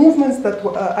 the movements that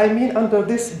I mean under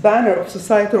this banner of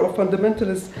societal or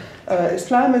fundamentalist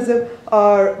Islamism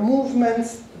are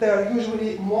movements, they are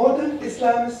usually modern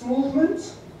Islamist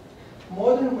movements,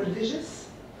 modern religious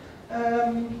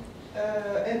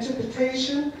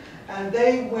interpretation, and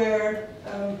they were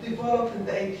developed in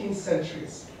the 18th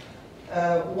centuries.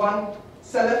 One,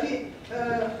 Salafi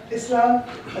Islam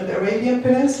in the Arabian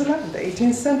Peninsula in the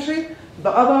 18th century, the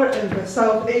other in the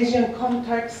South Asian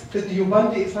context, the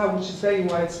Deobandi Islam, which is very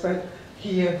widespread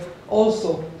here,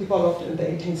 also developed in the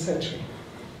 18th century.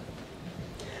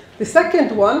 The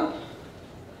second one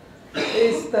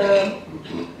is the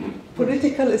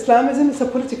political Islamism. It's a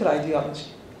political ideology.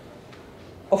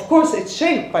 Of course, it's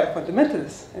shaped by a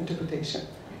fundamentalist interpretation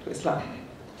to Islam.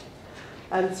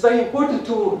 And it's very important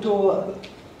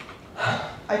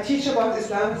I teach about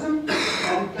Islamism,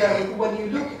 and when you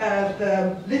look at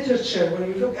the literature, when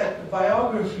you look at the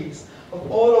biographies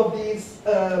of all of these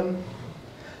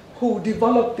who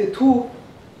developed the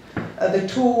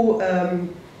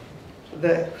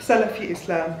Salafi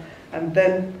Islam and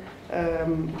then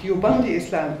Deobandi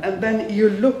Islam, and then you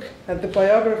look at the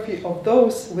biography of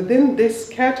those within this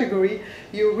category,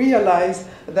 you realize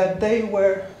that they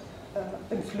were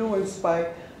influenced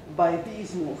by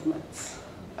these movements.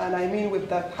 And I mean with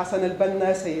that Hassan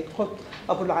al-Banna, Sayyid Qutb,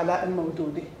 Abu al-Ala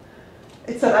al-Mawdudi.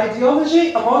 It's an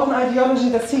ideology, a modern ideology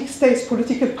that seeks states'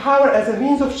 political power as a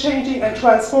means of changing and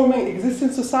transforming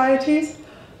existing societies.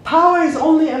 Power is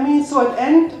only a means to an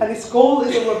end, and its goal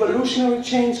is a revolutionary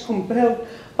change compelled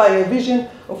by a vision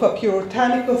of a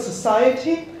puritanical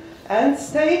society and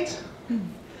state.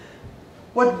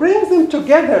 What brings them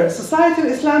together, societal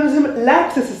Islamism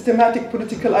lacks a systematic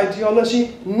political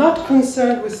ideology, not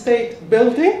concerned with state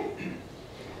building.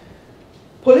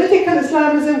 Political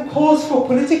Islamism calls for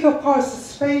political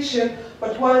participation,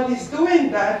 but while he's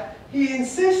doing that, he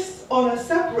insists on a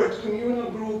separate communal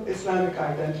group Islamic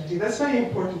identity. That's very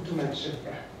important to mention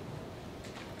here.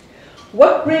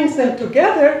 What brings them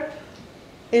together,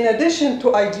 in addition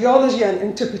to ideology and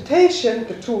interpretation,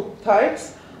 the two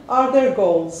types, are their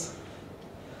goals.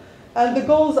 And the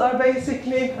goals are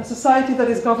basically a society that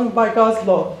is governed by God's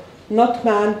law, not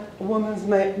man, woman's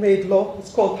made law.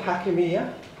 It's called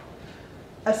Hakimiyya.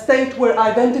 A state where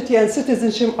identity and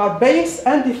citizenship are based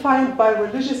and defined by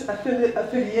religious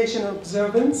affiliation and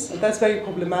observance. And that's very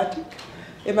problematic.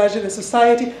 Imagine a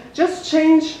society, just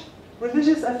change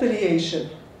religious affiliation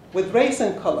with race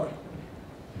and color.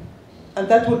 And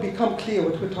that will become clear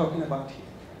what we're talking about here.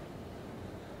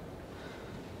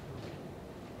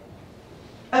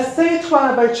 A state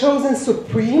run by a chosen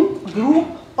supreme group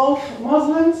of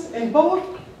Muslims. In both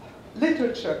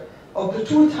literature of the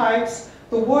two types,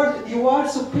 the word "you are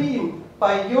supreme"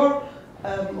 by your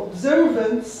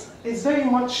observance is very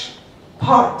much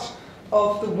part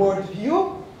of the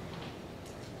worldview.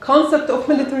 Concept of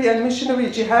military and missionary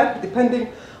jihad, depending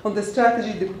on the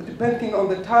strategy, depending on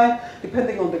the time,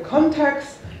 depending on the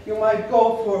context, you might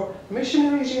go for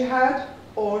missionary jihad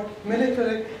or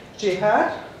military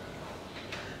jihad.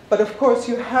 But of course,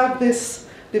 you have this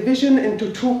division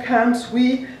into two camps,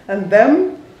 we and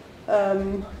them,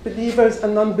 believers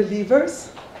and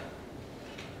non-believers.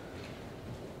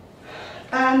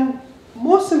 And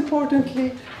most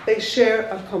importantly, they share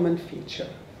a common feature.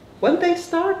 When they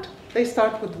start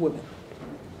with women.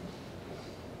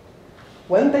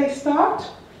 When they start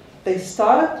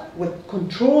with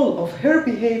control of her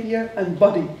behavior and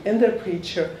body in their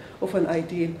picture of an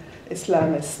ideal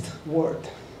Islamist world.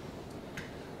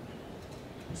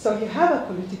 So you have a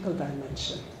political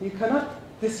dimension. You cannot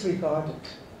disregard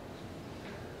it.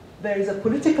 There is a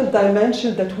political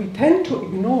dimension that we tend to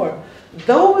ignore.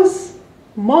 Those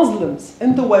Muslims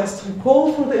in the West who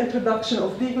call for the introduction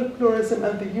of legal pluralism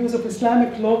and the use of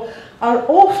Islamic law are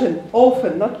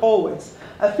often, not always,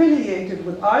 affiliated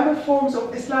with either forms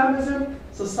of Islamism,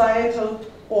 societal,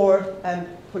 or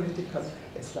political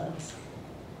Islamism.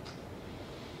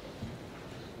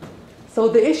 So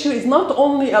the issue is not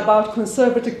only about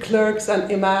conservative clerks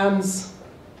and imams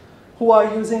who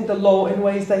are using the law in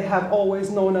ways they have always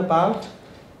known about.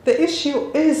 The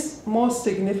issue is most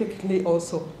significantly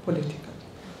also political.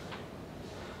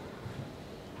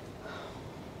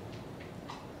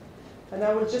 And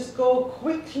I will just go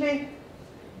quickly,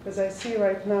 because I see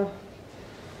right now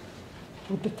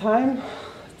with the time,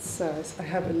 I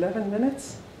have 11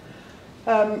 minutes.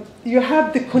 You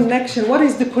have the connection. What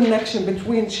is the connection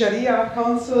between Sharia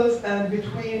councils and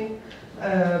between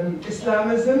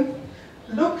Islamism?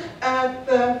 Look at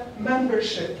the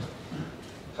membership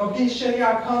of these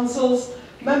Sharia councils.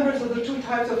 Members of the two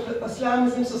types of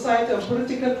Islamism, society and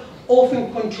political,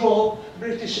 often control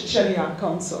British Sharia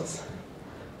councils.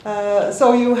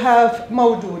 So you have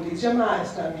Mawdudi, Jama'ah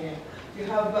Islamiyya, you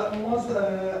have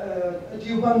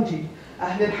Diobandi,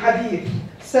 Ahl al-Hadith,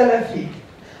 Salafi,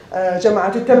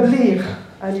 Jama'at al-Tabligh,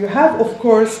 and you have, of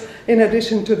course, in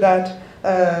addition to that,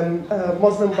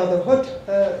 Muslim Brotherhood,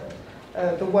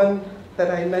 the one that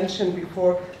I mentioned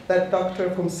before, that doctor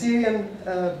from Syrian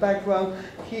background.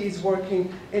 He is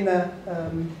working in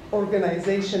an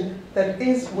organization that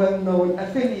is well known,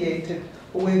 affiliated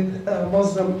with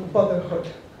Muslim Brotherhood.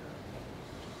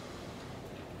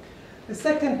 The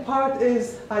second part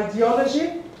is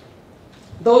ideology.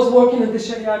 Those working in the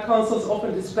Sharia councils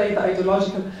often display the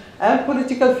ideological and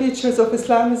political features of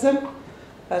Islamism.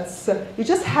 You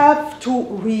just have to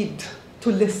read,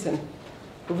 to listen.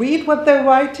 Read what they're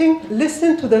writing,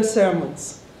 listen to their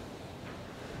sermons.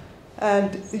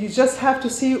 And you just have to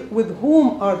see with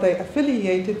whom are they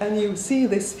affiliated, and you see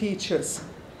these features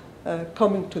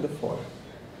coming to the fore.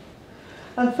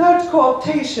 And third,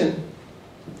 co-optation.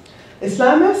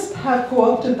 Islamists have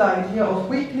co-opted the idea of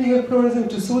weak legal pluralism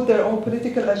to suit their own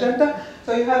political agenda.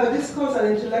 So you have a discourse, an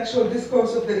intellectual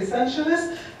discourse of the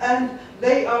essentialists, and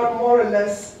they are more or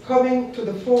less coming to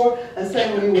the fore and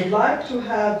saying we would like to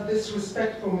have this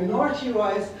respect for minority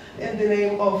rights in the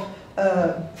name of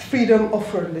freedom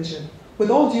of religion. With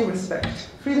all due respect,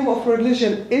 freedom of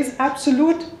religion is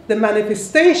absolute, the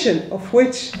manifestation of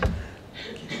which,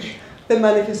 the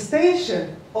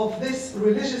manifestation of this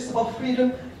religious of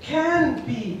freedom can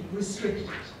be restricted.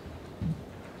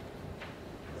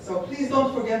 So please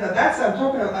don't forget that. I'm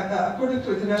talking about, according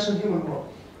to international human law.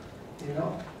 You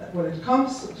know, when it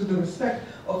comes to the respect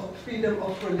of freedom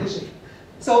of religion.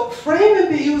 So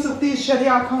framing the use of these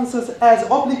Sharia concepts as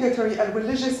obligatory and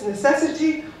religious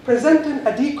necessity, presenting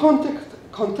a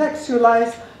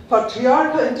decontextualized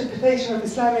patriarchal interpretation of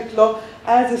Islamic law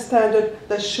as a standard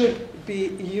that should be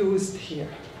used here.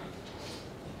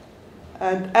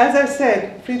 And as I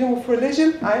said, freedom of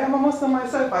religion, I am a Muslim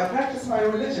myself, I practice my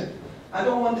religion. I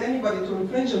don't want anybody to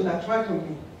infringe on that right on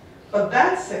me. But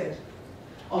that said,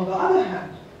 on the other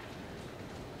hand,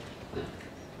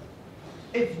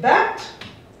 if that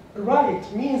right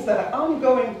means that I'm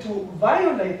going to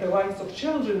violate the rights of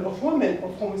children, of women,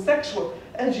 of homosexual,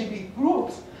 LGBT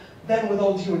groups, then with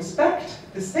all due respect,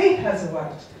 the state has a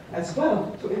right as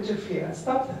well to interfere and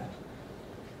stop that.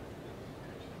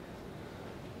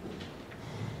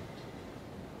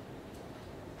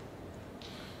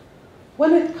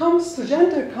 When it comes to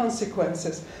gender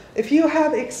consequences, if you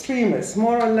have extremists,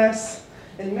 more or less,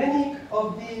 in many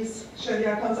of these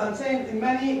Sharia concepts, I'm saying in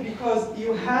many because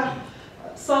you have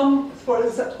some, for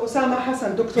Osama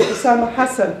Hassan, Dr. Osama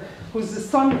Hassan, who's the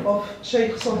son of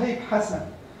Sheikh Sohaib Hassan.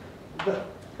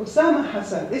 Osama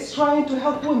Hassan is trying to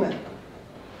help women.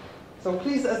 So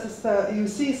please, you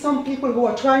see some people who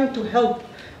are trying to help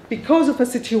because of a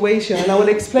situation, and I will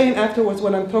explain afterwards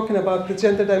when I'm talking about the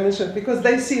gender dimension, because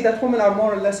they see that women are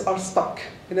more or less stuck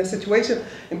in a situation,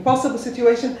 impossible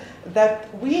situation that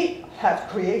we have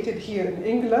created here in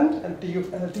England and the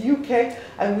UK,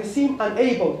 and we seem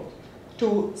unable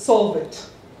to solve it.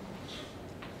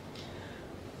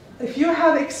 If you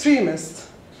have extremists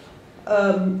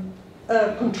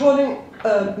controlling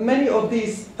many of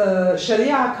these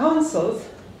Sharia councils,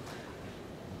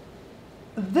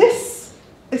 this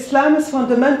Islamist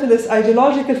fundamentalist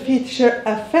ideological feature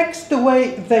affects the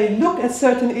way they look at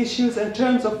certain issues in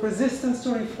terms of resistance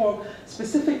to reform,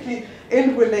 specifically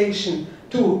in relation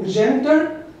to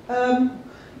gender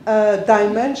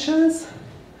dimensions.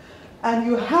 And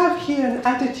you have here an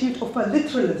attitude of a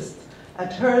literalist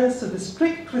adherence to the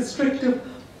strict, restrictive,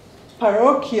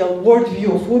 parochial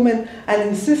worldview of women and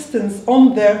insistence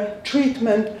on their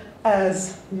treatment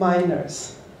as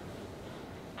minors.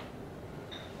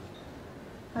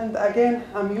 And again,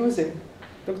 I'm using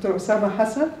Dr. Osama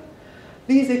Hassan.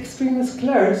 These extremist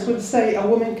clerics will say a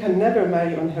woman can never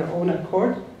marry on her own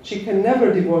accord. She can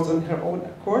never divorce on her own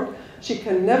accord. She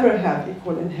can never have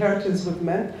equal inheritance with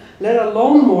men, let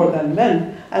alone more than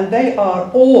men. And they are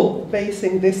all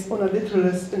basing this on a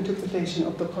literalist interpretation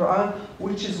of the Quran,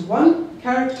 which is one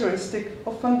characteristic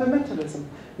of fundamentalism,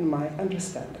 in my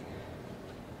understanding.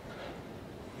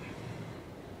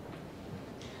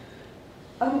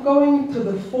 I'm going to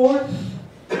the fourth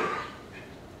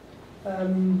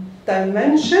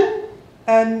dimension,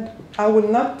 and I will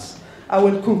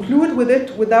conclude with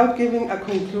it without giving a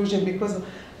conclusion, because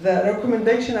the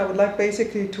recommendation I would like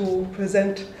basically to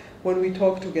present when we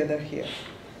talk together here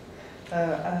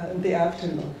in the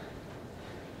afternoon.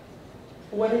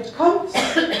 When it comes,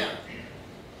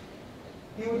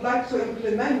 you would like to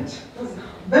implement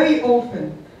very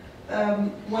often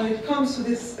when it comes to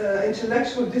this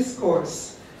intellectual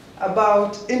discourse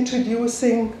about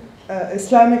introducing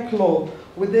Islamic law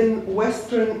within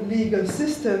Western legal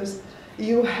systems,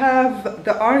 you have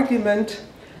the argument,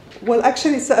 well,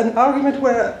 actually it's an argument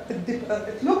where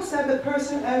it looks at the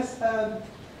person as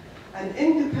an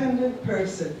independent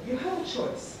person. You have a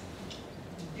choice.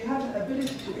 You have the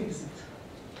ability to exit.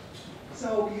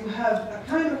 So you have a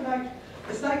kind of like,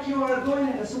 it's like you are going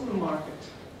in a supermarket.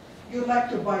 You like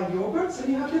to buy yogurts,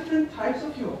 and you have different types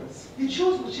of yogurts. You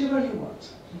choose whichever you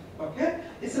want, okay?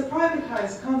 It's a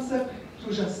privatized concept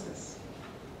to justice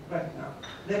right now.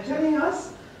 They're telling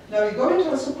us, now you go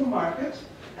into a supermarket,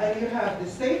 and you have the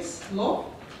state's law,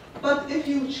 but if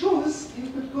you choose, you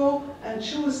could go and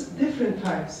choose different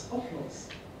types of laws.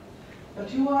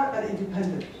 But you are an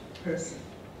independent person.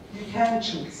 You can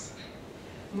choose.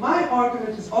 My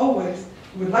argument is always,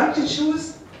 you would like to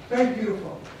choose, very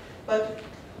beautiful. But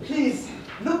please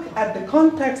look at the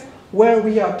context where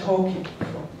we are talking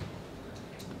from.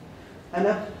 And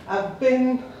I've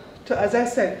been to, as I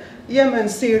said, Yemen,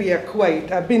 Syria,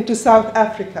 Kuwait. I've been to South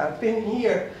Africa. I've been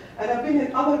here. And I've been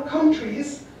in other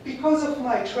countries because of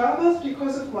my travels,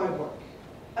 because of my work.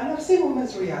 And I've seen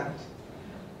women's reality.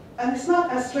 And it's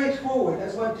not as straightforward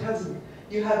as one tells me.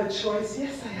 You have a choice.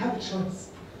 Yes, I have a choice.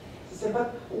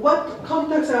 But what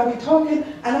context are we talking?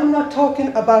 And I'm not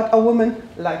talking about a woman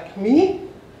like me,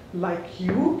 like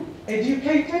you,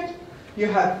 educated. You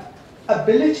have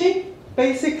ability,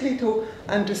 basically to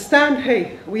understand,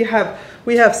 hey, we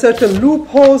have certain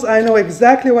loopholes. I know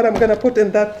exactly what I'm going to put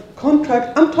in that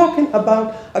contract. I'm talking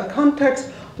about a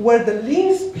context where the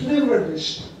least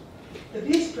privileged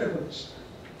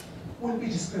will be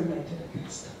discriminated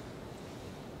against.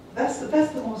 That's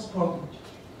the most problem.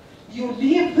 You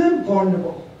leave them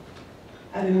vulnerable.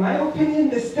 And in my opinion,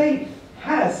 the state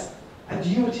has a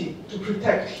duty to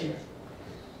protect here.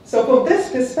 So from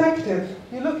this perspective,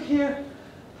 you look here,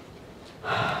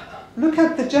 look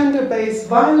at the gender-based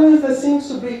violence that seems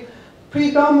to be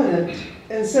predominant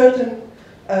in certain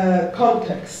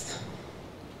contexts,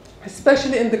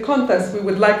 especially in the context we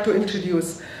would like to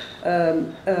introduce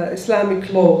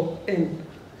Islamic law in.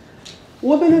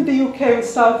 Women in the UK with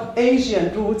South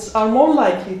Asian roots are more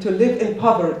likely to live in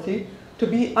poverty, to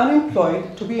be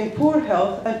unemployed, to be in poor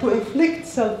health, and to inflict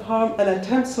self-harm and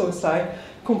attempt suicide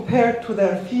compared to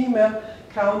their female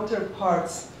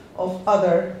counterparts of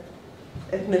other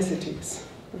ethnicities.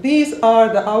 These are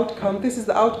the outcome, this is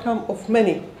the outcome of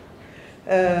many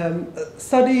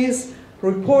studies,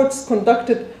 reports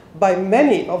conducted by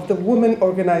many of the women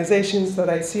organizations that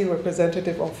I see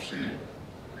representative of here.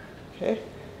 Okay.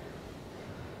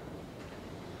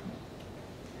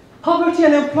 Poverty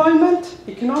and employment,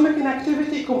 economic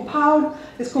inactivity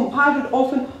is compounded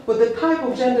often with the type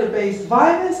of gender-based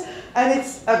violence, and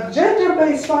it's a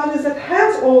gender-based violence that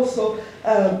has also,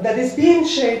 that is being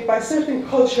shaped by certain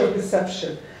cultural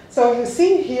perception. So you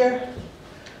see here,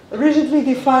 rigidly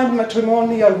defined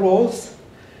matrimonial roles,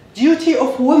 duty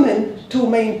of women to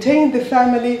maintain the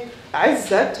family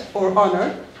izzat or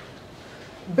honor,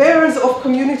 bearers of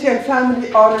community and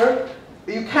family honor.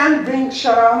 You can't bring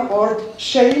sharam or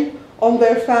shame on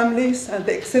their families and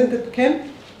the extended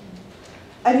kin.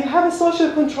 And you have a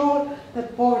social control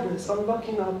that borders on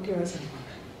locking out girls and women.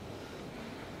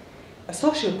 A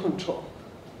social control.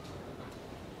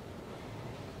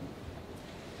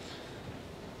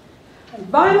 And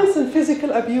violence and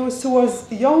physical abuse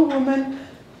towards young women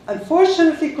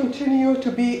unfortunately continue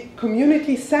to be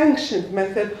community-sanctioned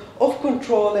method of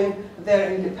controlling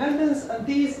their independence, and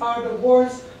these are the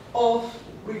words of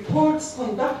reports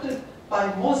conducted by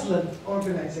Muslim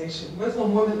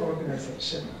women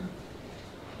organization.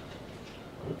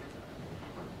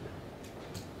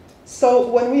 So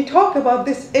when we talk about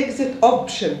this exit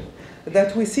option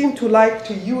that we seem to like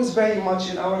to use very much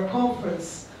in our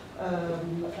conference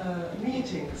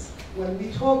meetings, when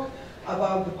we talk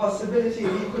about the possibility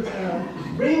we could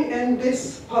bring in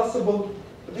this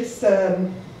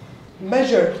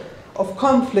measure of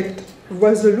conflict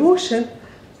resolution,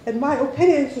 in my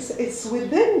opinion, it's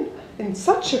within, in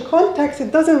such a context,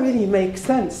 it doesn't really make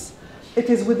sense. It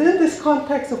is within this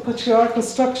context of patriarchal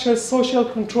structures, social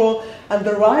control, and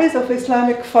the rise of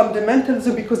Islamic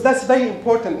fundamentalism, because that's very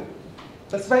important.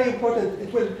 That's very important.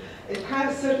 It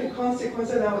has certain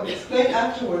consequences, and I will explain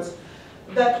afterwards,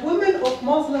 that women of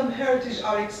Muslim heritage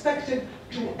are expected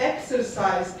to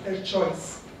exercise their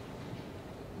choice.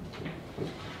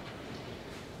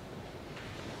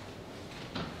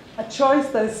 A choice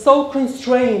that is so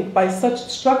constrained by such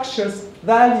structures,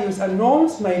 values, and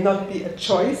norms may not be a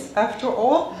choice after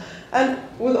all. And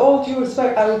with all due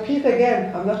respect, I repeat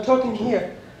again, I'm not talking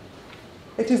here.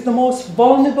 It is the most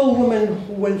vulnerable women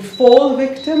who will fall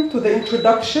victim to the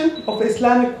introduction of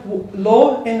Islamic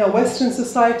law in a Western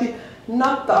society,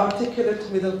 not the articulate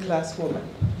middle-class woman.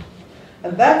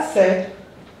 And that said,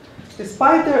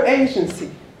 despite their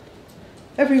agency,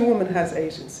 every woman has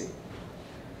agency.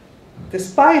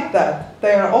 Despite that,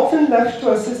 they are often left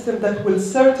to a system that will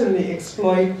certainly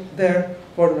exploit their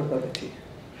vulnerability.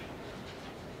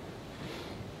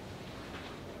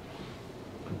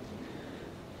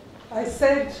 I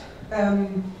said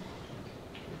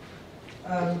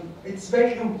it's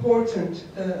very important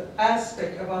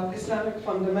aspect about Islamic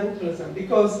fundamentalism,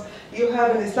 because you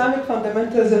have an Islamic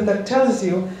fundamentalism that tells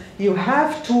you you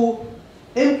have to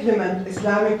implement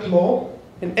Islamic law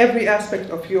in every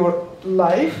aspect of your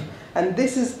life, and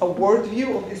this is a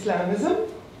worldview of Islamism.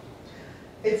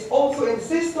 It also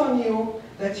insists on you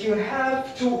that you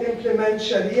have to implement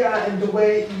Sharia in the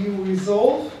way you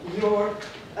resolve your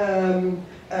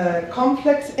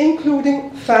conflicts,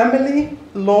 including family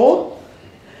law,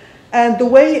 and the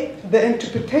way the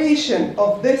interpretation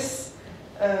of this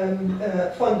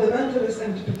fundamentalist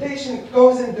interpretation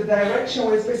goes in the direction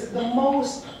where it's basically the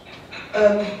most,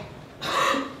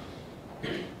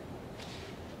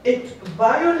 it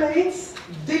violates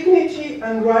dignity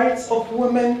and rights of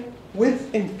women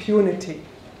with impunity.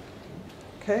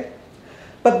 Okay?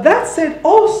 But that said,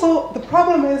 also the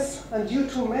problem is, and due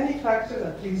to many factors,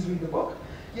 and please read the book,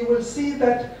 you will see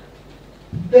that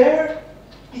there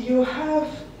you have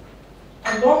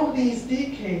along these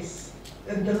decades,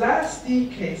 in the last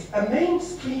decades, a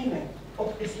mainstreaming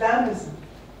of Islamism,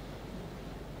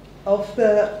 of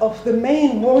the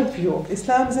main worldview of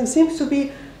Islamism seems to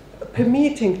be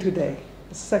permeating today.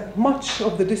 It's like much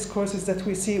of the discourses that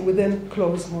we see within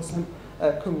closed Muslim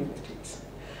communities.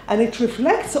 And it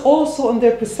reflects also on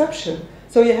their perception.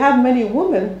 So you have many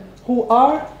women who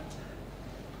are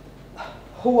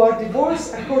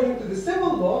divorced according to the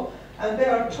civil law, and they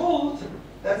are told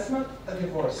that's not a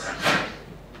divorce.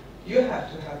 You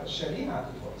have to have a Sharia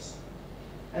divorce.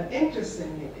 And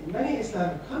interestingly, in many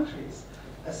Islamic countries,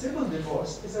 a civil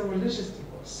divorce is a religious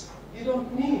divorce. You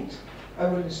don't need a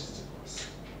religious divorce.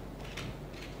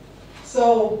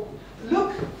 So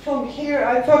look from here,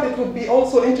 I thought it would be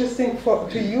also interesting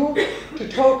to you to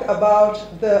talk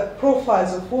about the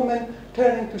profiles of women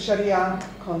turning to Sharia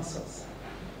consuls.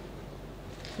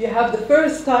 You have the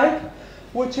first type,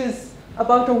 which is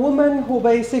about a woman who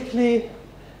basically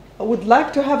would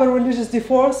like to have a religious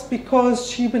divorce because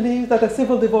she believes that a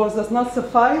civil divorce does not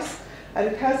suffice, and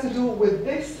it has to do with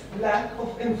this lack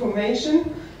of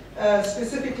information,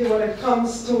 specifically when it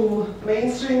comes to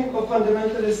mainstream or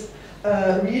fundamentalist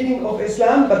reading of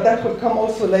Islam, but that will come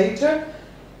also later.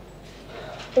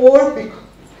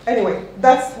 Anyway,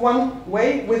 that's one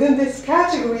way. Within this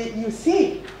category, you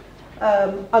see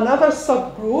another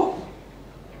subgroup.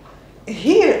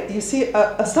 Here, you see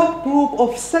a subgroup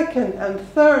of second and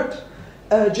third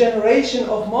generation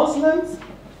of Muslims,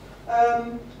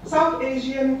 South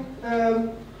Asian,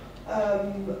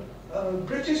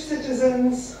 British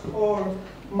citizens or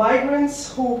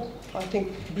migrants who, I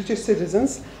think British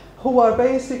citizens, who are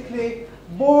basically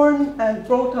born and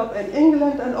brought up in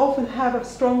England and often have a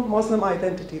strong Muslim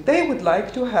identity. They would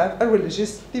like to have a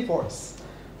religious divorce.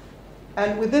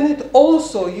 And within it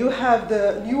also you have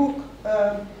the new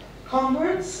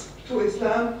converts to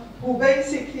Islam who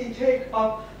basically take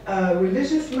up a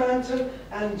religious mantle,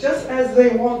 and just as they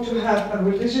want to have a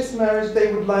religious marriage,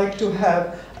 they would like to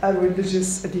have a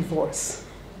religious divorce.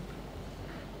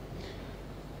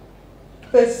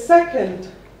 The second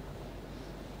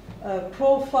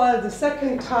profile, the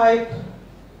second type,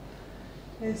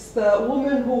 is the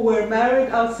women who were married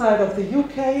outside of the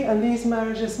UK, and these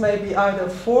marriages may be either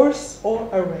forced or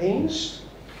arranged.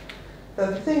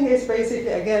 The thing is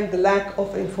basically, again, the lack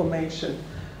of information.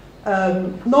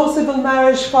 No civil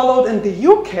marriage followed in the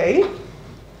UK.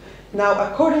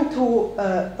 Now, according to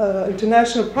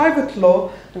international private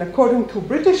law and according to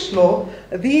British law,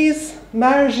 these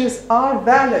marriages are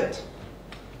valid.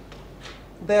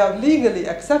 They are legally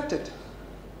accepted.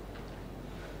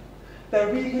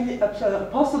 They're legally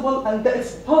possible, and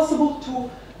it's possible to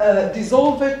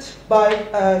dissolve it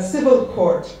by civil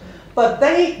court. But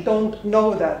they don't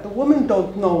know that. The women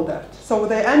don't know that. So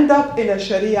they end up in a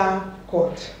Sharia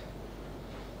court.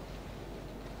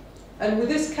 And with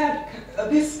this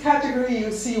category,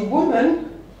 you see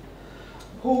women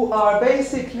who are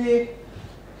basically,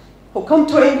 who come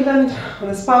to England on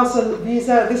a spousal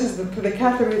visa. This is the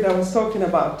category that I was talking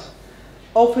about.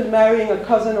 Often marrying a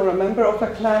cousin or a member of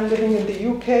a clan living in the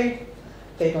UK.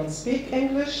 They don't speak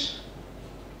English,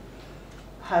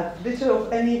 have little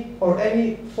of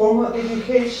any formal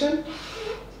education,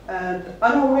 and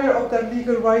unaware of their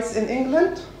legal rights in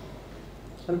England.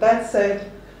 And that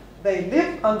said, they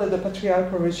live under the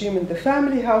patriarchal regime in the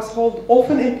family household,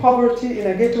 often in poverty in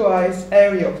a ghettoized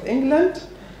area of England.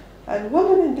 And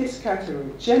women in this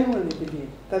category genuinely believe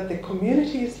that the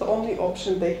community is the only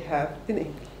option they have in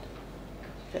England.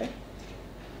 Okay?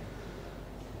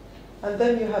 And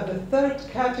then you have the third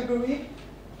category.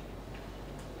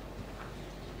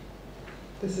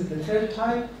 This is the third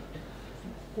type,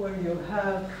 where you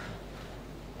have,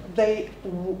 they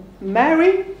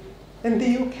marry in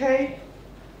the UK,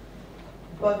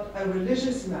 but a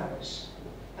religious marriage,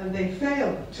 and they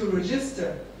fail to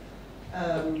register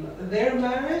their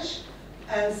marriage,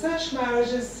 and such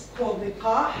marriages called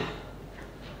nikah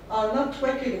are not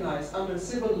recognized under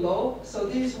civil law, so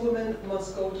these women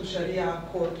must go to Sharia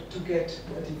court to get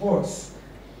a divorce.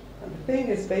 And the thing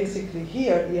is, basically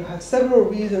here, you have several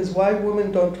reasons why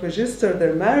women don't register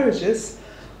their marriages.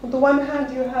 On the one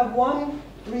hand, you have one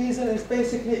reason is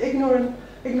basically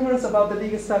ignorance about the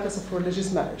legal status of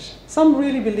religious marriage. Some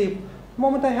really believe, the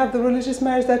moment I have the religious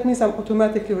marriage, that means I'm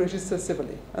automatically registered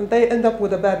civilly. And they end up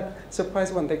with a bad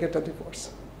surprise when they get a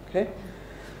divorce. Okay?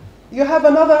 You have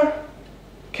another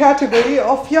category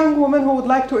of young women who would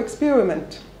like to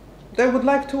experiment. They would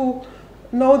like to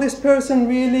know this person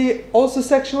really also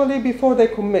sexually before they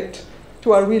commit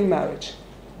to a real marriage.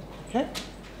 Okay?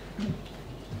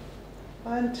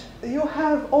 And you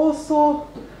have also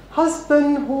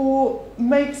husband who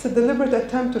makes a deliberate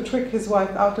attempt to trick his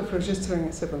wife out of registering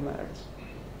a civil marriage.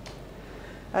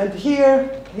 And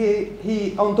here,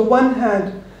 he on the one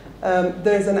hand,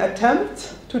 there's an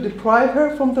attempt to deprive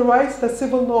her from the rights that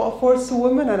civil law affords to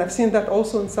women, and I've seen that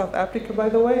also in South Africa, by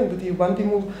the way, in the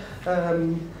Diwandimu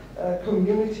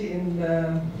community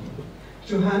in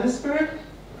Johannesburg.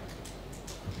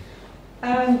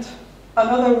 And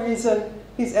another reason,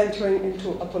 he's entering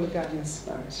into a polygamous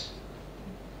marriage.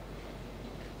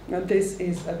 And this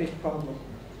is a big problem.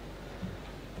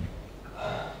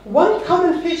 One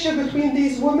common feature between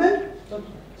these women,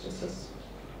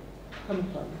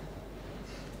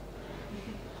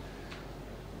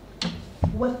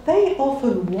 what they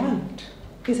often want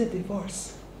is a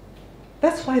divorce.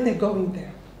 That's why they're going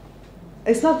there.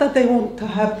 It's not that they want to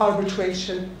have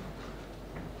arbitration,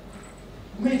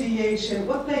 mediation.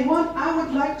 What they want, I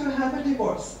would like to have a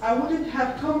divorce. I wouldn't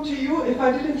have come to you if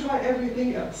I didn't try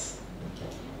everything else.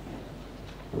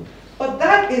 But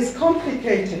that is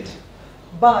complicated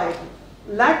by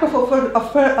lack of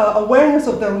awareness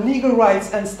of their legal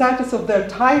rights and status of their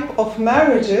type of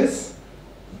marriages,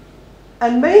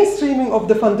 and mainstreaming of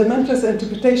the fundamentalist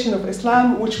interpretation of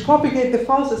Islam, which propagate the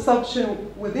false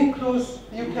assumption within close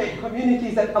UK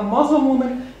communities that a Muslim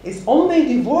woman is only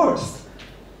divorced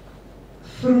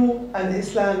through an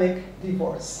Islamic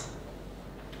divorce.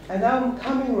 And I'm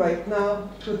coming right now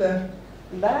to the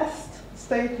last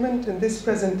statement in this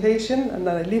presentation, and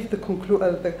then I leave the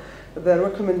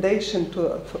recommendation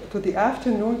to the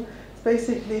afternoon. It's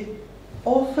basically,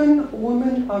 often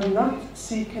women are not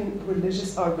seeking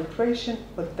religious arbitration.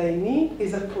 What they need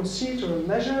is a procedural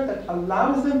measure that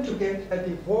allows them to get a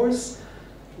divorce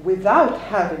without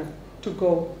having to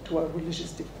go to a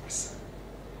religious divorce.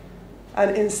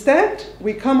 And instead,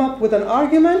 we come up with an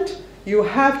argument: you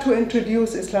have to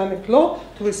introduce Islamic law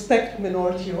to respect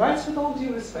minority rights, with all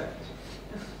due respect.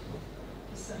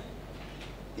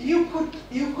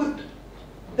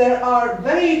 There are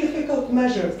very difficult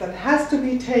measures that has to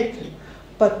be taken,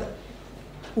 but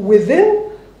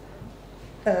within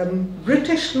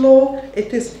British law,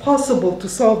 it is possible to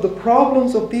solve the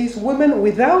problems of these women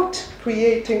without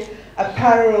creating a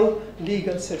parallel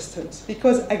legal systems.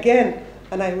 Because again,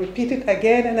 and I repeat it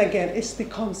again and again, it's the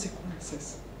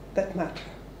consequences that matter.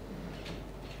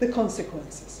 The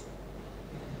consequences.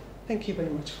 Thank you very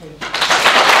much for your time.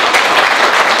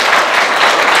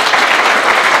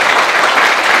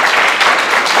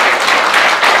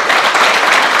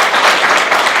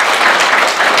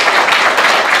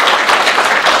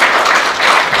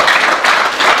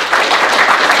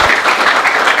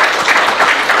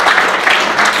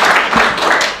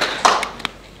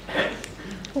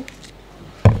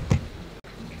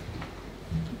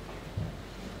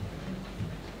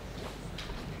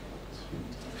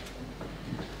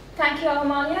 Thank you, Elham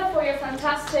Manea, for your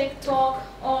fantastic talk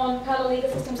on parallel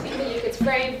legal systems in the UK. It's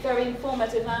very, very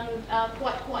informative and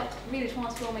quite really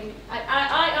transforming.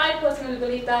 I personally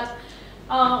believe that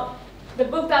the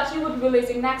book that you would be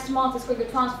releasing next month is going to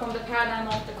transform the paradigm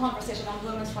of the conversation on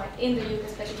women's rights in the UK,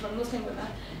 especially for Muslim women,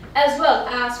 as well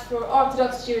as for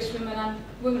Orthodox Jewish women and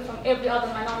women from every other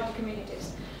minority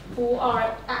communities who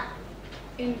are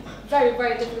in very,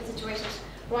 very difficult situations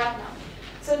right now.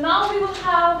 So now we will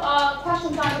have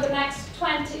question time for the next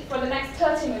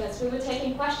 30 minutes. We will be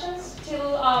taking questions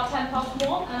till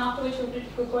 1:10 and after which we'll be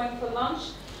going for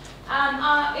lunch. And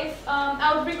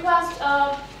I would request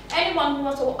anyone who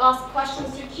wants to ask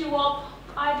questions to queue up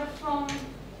either from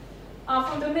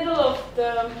the middle of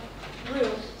the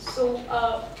room. So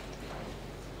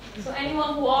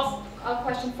anyone who asks a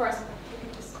question first, we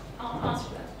can just answer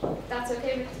that. That's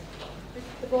okay with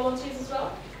the volunteers as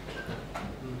well?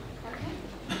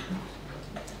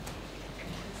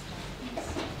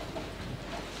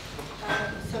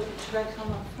 So should I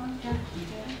come up front? Yeah.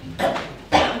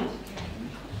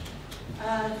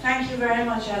 Thank you very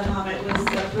much, Elham. It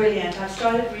was brilliant. I've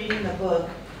started reading the book.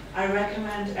 I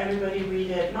recommend everybody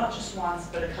read it, not just once,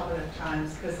 but a couple of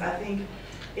times, because I think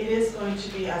it is going to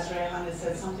be, as Rayhana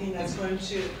said, something that's going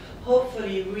to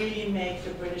hopefully really make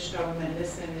the British government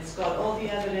listen. It's got all the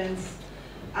evidence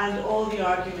and all the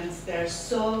arguments there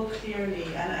so clearly,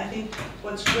 and I think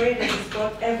what's great is it's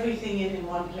got everything in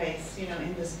one place, you know,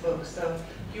 in this book. So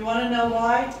if you want to know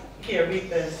why, here, read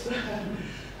this.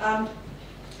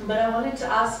 But I wanted to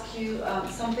ask you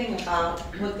something about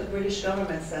what the British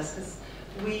government says, because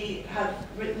we have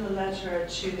written a letter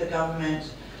to the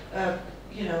government.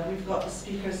 You know, we've got the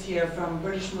speakers here from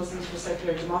British Muslims for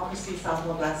Secular Democracy,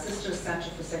 Southwell Black Sisters, Centre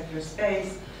for Secular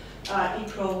Space,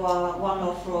 EPRO, One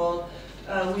Law for All.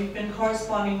 We've been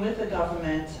corresponding with the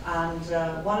government, and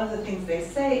one of the things they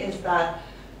say is that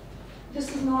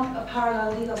this is not a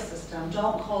parallel legal system.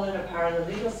 Don't call it a parallel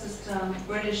legal system.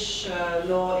 British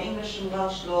law, English and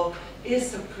Welsh law is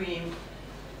supreme.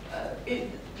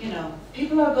 You know,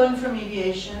 people are going for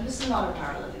mediation. This is not a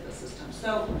parallel legal system.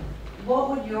 So what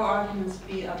would your arguments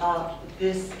be about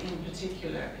this in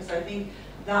particular? Because I think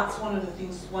that's one of the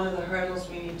things, one of the hurdles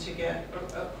we need to get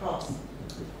across.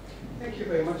 Thank you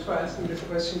very much for asking this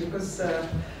question, because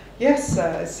yes,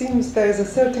 it seems there is a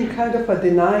certain kind of a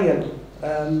denial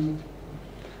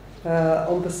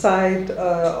on the side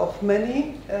of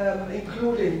many,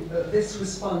 including this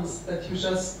response that you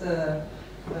just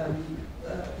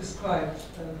described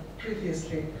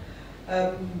previously.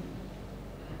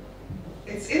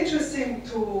 It's interesting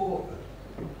to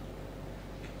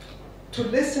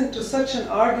listen to such an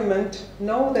argument.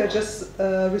 No, they're just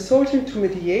resorting to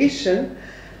mediation,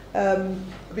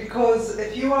 because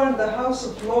if you are in the House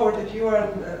of Lords, if you are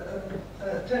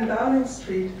in 10 Downing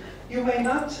Street, you may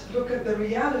not look at the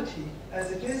reality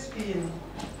as it is being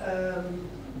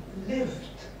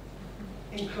lived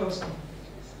in close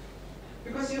communities.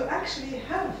 Because you actually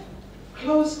have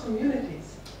close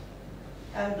communities.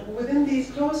 And within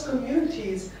these close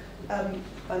communities, and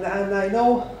I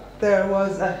know there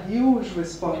was a huge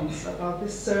response about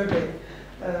this survey,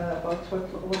 about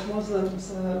what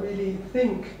Muslims really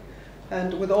think.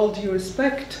 And with all due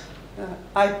respect,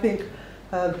 I think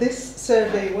this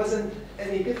survey wasn't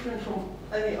any different from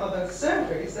any other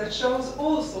surveys. That shows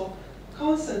also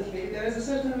constantly there is a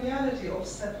certain reality of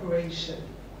separation.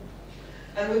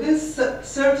 And with this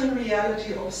certain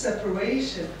reality of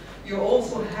separation, you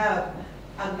also have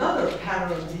another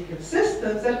parallel legal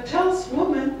system that tells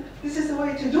women this is the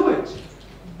way to do it.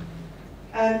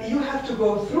 And you have to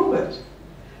go through it.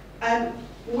 And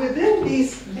within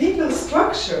these legal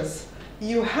structures,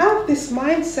 you have this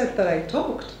mindset that I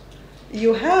talked.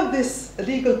 You have this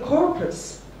legal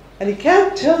corpus. And you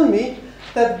can't tell me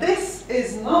that this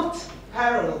is not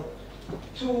parallel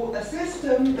to a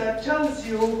system that tells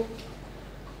you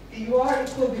you are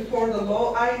equal before the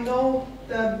law. I know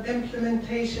the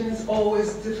implementation is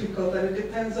always difficult and it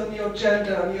depends on your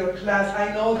gender, on your class.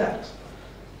 I know that.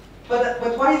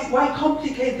 But why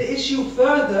complicate the issue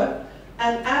further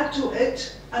and add to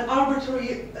it an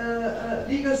arbitrary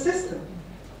legal system?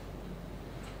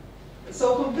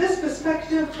 So from this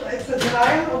perspective, it's a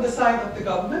denial on the side of the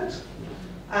government.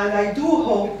 And I do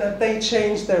hope that they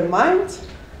change their mind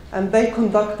and they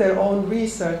conduct their own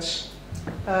research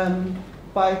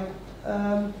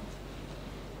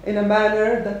in a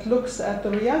manner that looks at the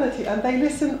reality. And they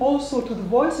listen also to the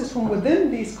voices from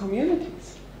within these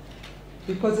communities.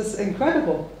 Because it's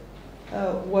incredible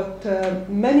what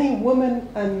many women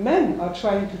and men are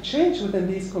trying to change within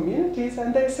these communities.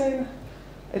 And they're saying,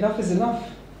 enough is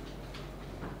enough.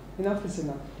 Enough is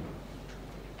enough.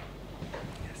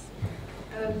 Yes.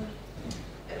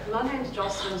 My name's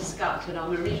Jocelyn Scott, and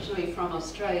I'm originally from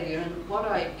Australia, and what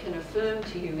I can affirm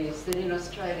to you is that in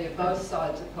Australia both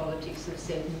sides of politics have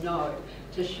said no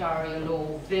to Sharia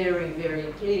law very,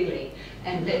 very clearly,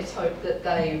 and let's hope that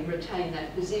they retain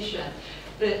that position.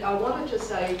 But I wanted to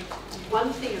say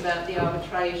one thing about the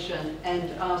arbitration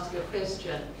and ask a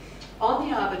question. On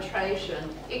the arbitration,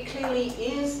 it clearly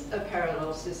is a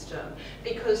parallel system,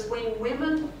 because when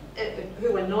women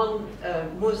who are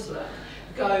non-Muslim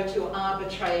go to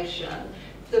arbitration,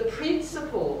 the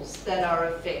principles that are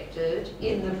affected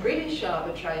in the British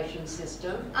arbitration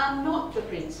system are not the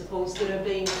principles that are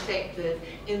being affected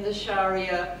in the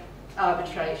Sharia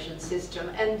arbitration system,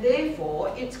 and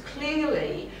therefore it's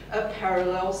clearly a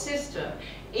parallel system.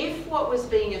 If what was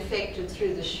being affected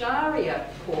through the Sharia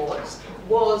courts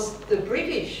was the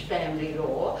British family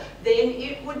law, then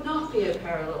it would not be a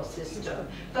parallel system.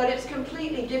 But it's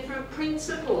completely different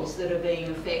principles that are being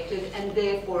affected, and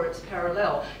therefore it's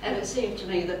parallel. And it seemed to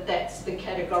me that that's the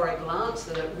categorical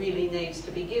answer that really needs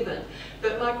to be given.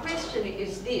 But my question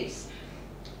is this.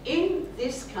 In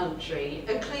this country,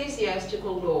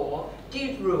 ecclesiastical law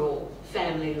did rule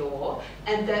family law,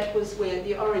 and that was where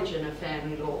the origin of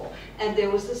family law. And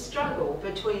there was a struggle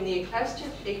between the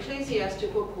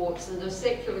ecclesiastical courts and the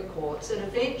secular courts, and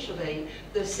eventually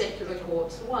the secular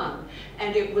courts won.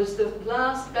 And it was the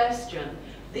last bastion,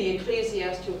 the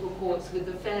ecclesiastical courts with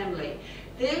the family.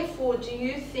 Therefore, do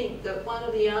you think that one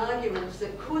of the arguments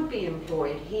that could be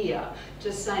employed here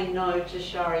to say no to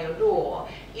Sharia law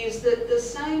is that the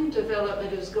same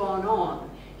development has gone on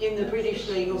in the British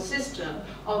legal system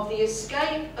of the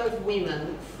escape of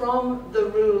women from the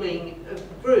ruling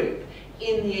group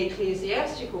in the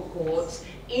ecclesiastical courts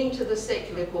into the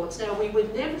secular courts. Now, we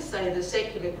would never say the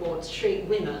secular courts treat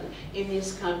women in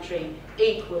this country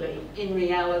equally in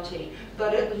reality,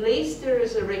 but at least there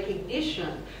is a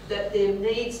recognition that there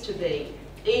needs to be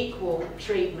equal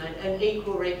treatment and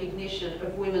equal recognition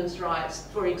of women's rights,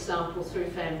 for example, through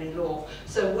family law.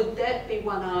 So would that be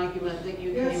one argument that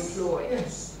you can employ?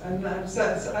 Yes, and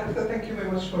thank you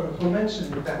very much for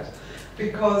mentioning that,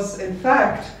 because in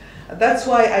fact, that's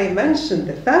why I mentioned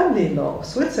the family law of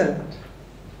Switzerland.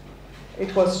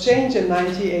 It was changed in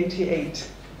 1988.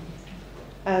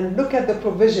 And look at the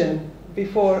provision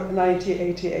before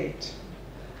 1988.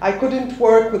 I couldn't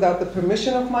work without the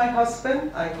permission of my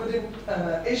husband. I couldn't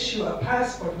issue a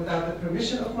passport without the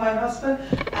permission of my husband.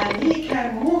 And he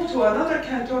can move to another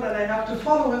canton and I have to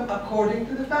follow him according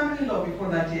to the family law before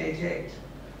 1988.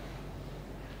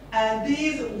 And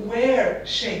these were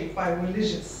shaped by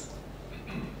religious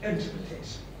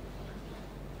interpretation,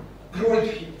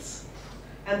 worldviews.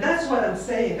 And that's what I'm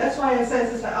saying. That's why I say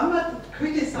this. I'm not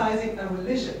criticizing a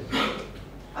religion.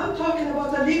 I'm talking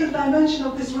about the legal dimension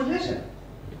of this religion.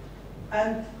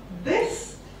 And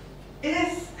this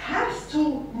has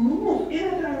to move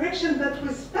in a direction that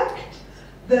respects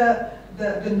the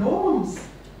norms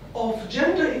of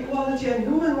gender equality and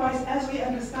human rights as we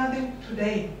understand them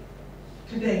today.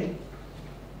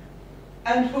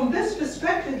 And from this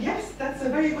perspective, yes, that's a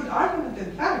very good argument,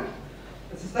 in fact.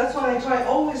 That's what I try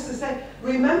always to say.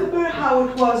 Remember how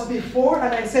it was before,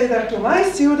 and I say that to my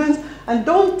students, and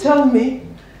don't tell me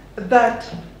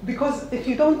that, because if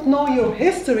you don't know your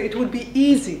history, it would be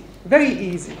easy, very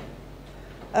easy,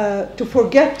 to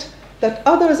forget that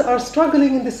others are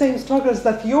struggling in the same struggles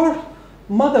that your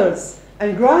mothers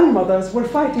and grandmothers were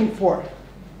fighting for.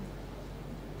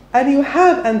 And you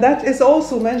have, and that is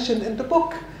also mentioned in the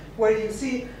book, where you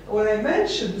see, when I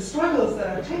mentioned the struggles that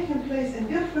are taking place in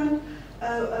different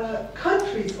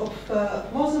countries of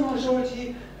Muslim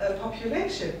majority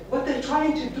population, what they're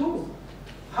trying to do,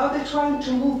 how they're trying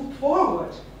to move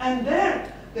forward. And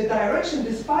there, the direction,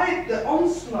 despite the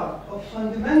onslaught of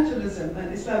fundamentalism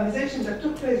and Islamization that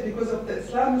took place because of the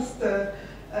Islamist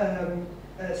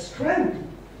strength,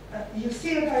 you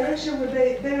see a direction where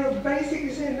they're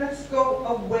basically saying, let's go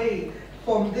away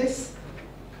from this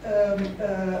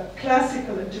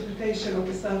classical interpretation of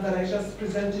Islam that I just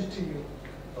presented to you.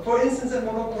 For instance, in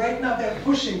Morocco, right now they're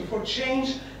pushing for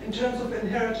change in terms of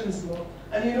inheritance law.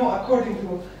 And you know, according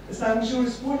to Islamic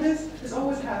jurisprudence, it's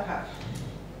always half-half.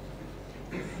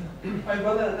 My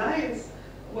brother and I,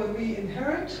 when we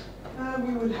inherit,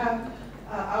 we will have,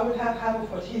 I will have half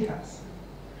of what he has.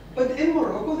 But in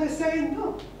Morocco, they're saying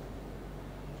no.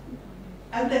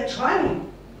 And they're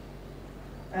trying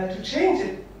to change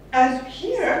it. And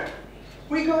here,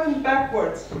 we're going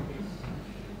backwards.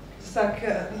 It's like,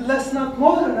 let's not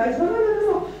modernize.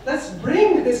 No. Let's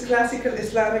bring this classical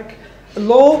Islamic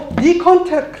law,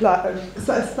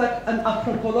 it's like an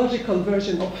anthropological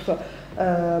version of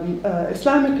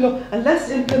Islamic law, and let's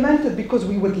implement it because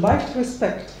we would like to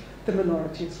respect the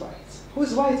minorities' rights.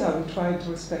 Whose rights are we trying to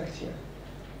respect here?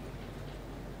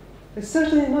 It's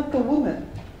certainly not the woman.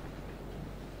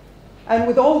 And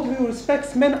with all due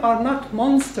respect, men are not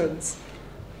monsters,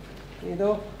 you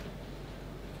know.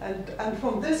 And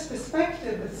from this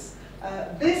perspective, it's,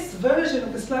 this version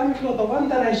of Islamic law, the one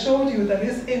that I showed you that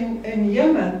is in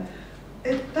Yemen,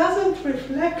 it doesn't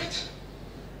reflect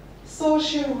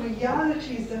social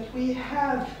realities that we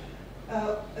have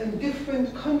in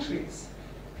different countries.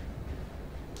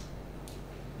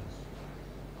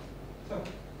 So,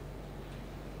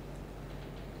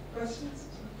 questions?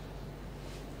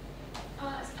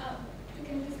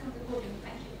 Can you please come to the podium?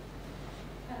 Thank you.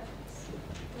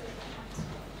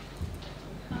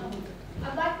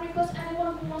 I'd like to request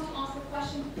anyone who wants to ask a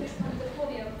question, please come to the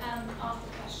podium and ask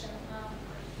the question.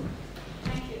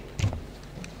 Thank you.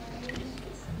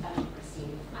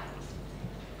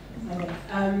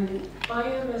 I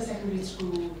am a secondary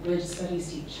school religious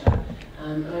studies teacher,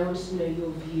 and I wanted to know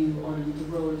your view on the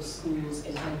role of schools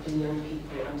in helping young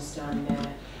people understand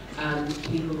their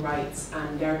legal rights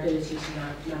and their ability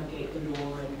to navigate the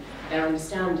law and their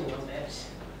understanding of it.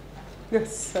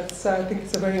 Yes, that's, I think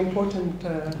it's a very important,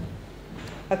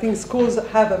 I think schools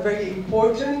have a very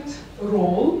important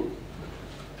role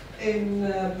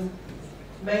in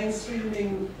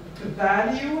mainstreaming the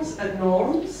values and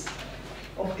norms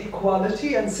of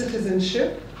equality and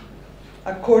citizenship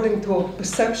according to a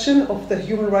perception of the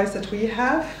human rights that we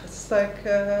have. It's like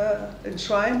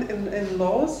enshrined in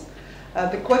laws.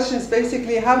 The question is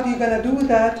basically, how are you going to do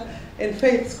that in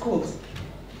faith schools?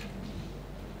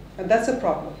 And that's a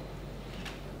problem.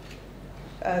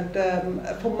 And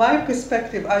from my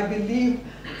perspective, I believe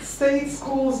state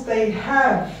schools, they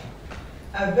have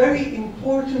a very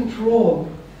important role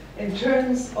in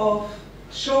terms of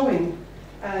showing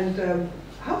and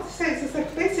how to say it, it's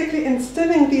like basically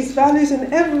instilling these values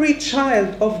in every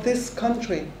child of this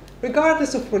country,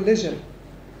 regardless of religion.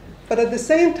 But at the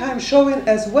same time showing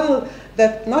as well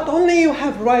that not only you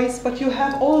have rights, but you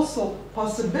have also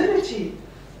possibility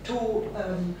to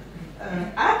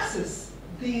access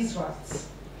these rights.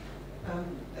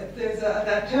 If there's an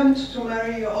attempt to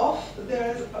marry you off,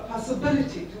 there is a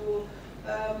possibility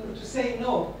to say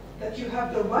no, that you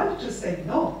have the right to say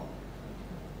no,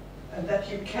 and that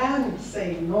you can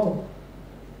say no.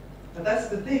 And that's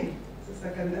the thing. It's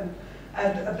like and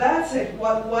that's it.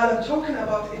 While I'm talking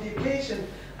about education,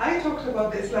 I talked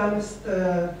about the Islamist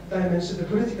dimension, the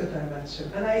political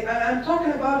dimension. And I'm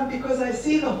talking about it because I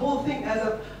see the whole thing as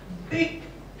a big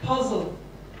puzzle.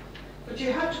 But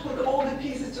you have to put all the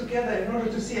pieces together in order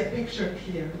to see a picture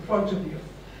here in front of you.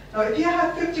 Now, if you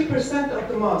have 50% of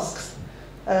the mosques,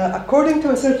 according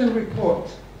to a certain report,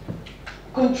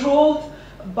 controlled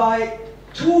by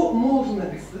two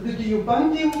movements, the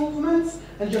Deobandi movements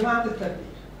and Jamaat al-Tabligh.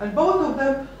 And both of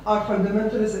them are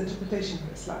fundamentalist interpretation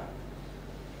of Islam.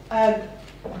 And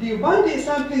Deobandi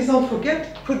Islam, please don't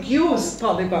forget, produced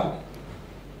Taliban.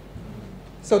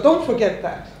 So don't forget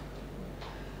that.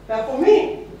 Now for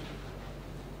me,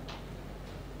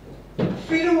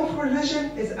 freedom of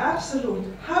religion is absolute.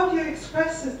 How do you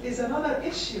express it is another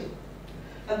issue.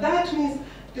 And that means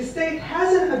the state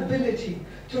has an ability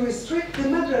to restrict the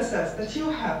madrasas that you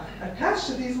have attached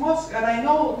to these mosques. And I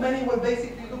know many will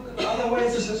basically look at other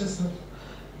ways to just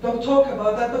don't talk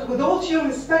about that, but with all due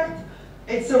respect,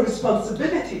 it's a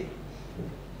responsibility.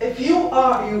 If you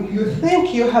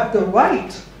think you have the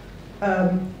right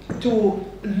to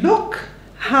look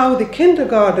how the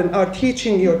kindergarten are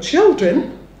teaching your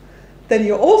children, then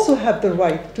you also have the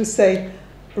right to say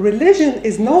religion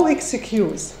is no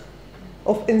excuse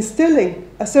of instilling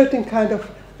a certain kind of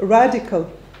radical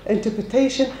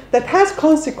interpretation that has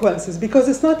consequences, because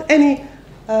it's not any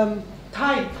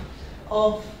type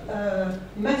of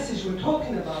message we're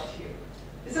talking about here.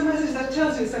 It's a message that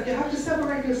tells you, it's like you have to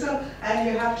separate yourself and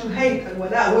you have to hate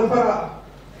al-wala wal-bara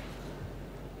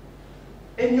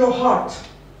in your heart.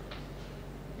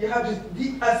 You have to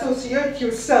de-associate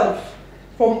yourself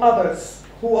from others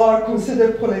who are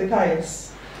considered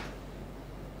polytheists.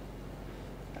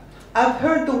 I've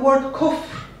heard the word kufr,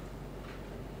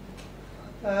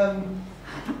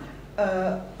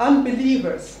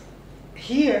 unbelievers,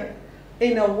 here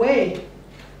in a way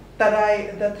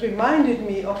that reminded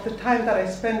me of the time that I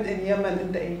spent in Yemen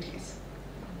in the 80s.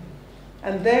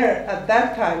 And there, at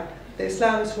that time, the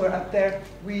Islamists were up there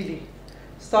really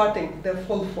starting their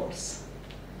full force.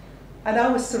 And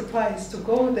I was surprised to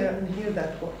go there and hear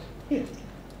that word, here,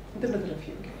 in the middle of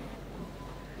UK.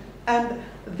 And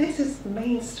this is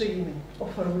mainstreaming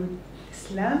of a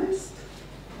Islamist,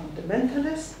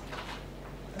 fundamentalist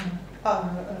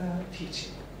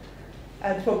teaching.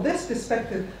 And from this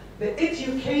perspective, the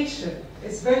education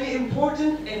is very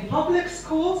important in public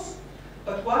schools,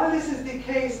 but while this is the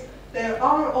case, there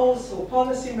are also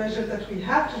policy measures that we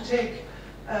have to take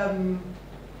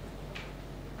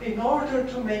in order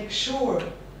to make sure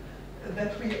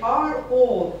that we are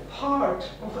all part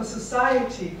of a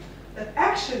society that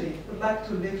actually would like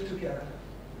to live together,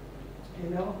 you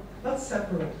know, not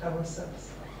separate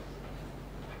ourselves.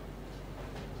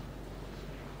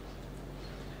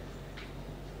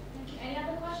 Thank you. Any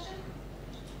other question?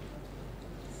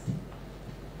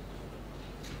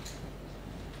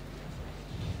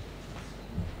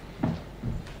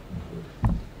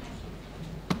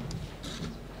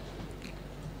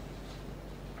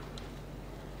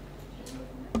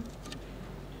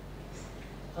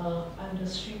 I'm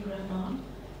Nasreen Rahman,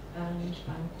 and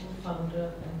I'm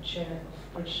co-founder and chair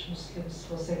of British Muslims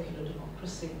for Secular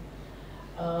Democracy.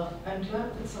 I'm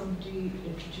glad that somebody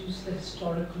introduced the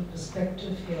historical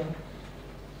perspective here.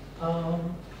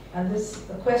 And this,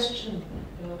 a question,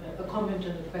 a comment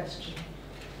and a question,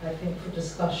 I think, for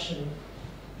discussion.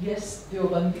 Yes,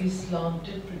 Deobandi Islam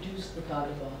did produce the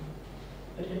Taliban,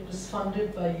 but it was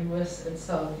funded by US and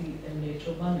Saudi and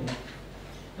NATO money.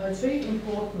 Now, it's very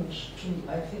important to,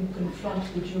 I think, confront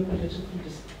the geopolitical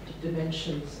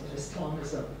dimensions of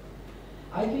Islamism.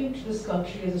 I came to this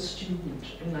country as a student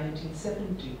in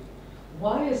 1970.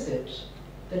 Why is it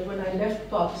that when I left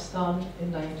Pakistan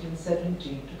in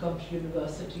 1970 to come to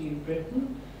university in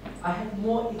Britain, I had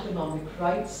more economic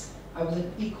rights, I was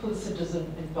an equal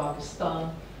citizen in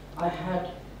Pakistan, I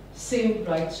had same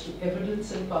rights to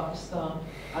evidence in Pakistan,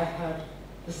 I had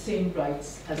the same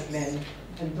rights as men,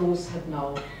 and those had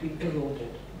now been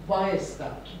eroded. Why is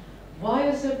that? Why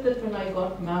is it that when I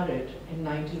got married in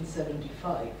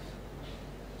 1975,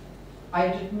 I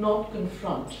did not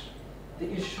confront the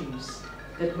issues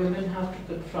that women have to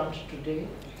confront today.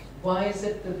 Why is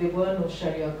it that there were no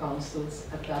Sharia councils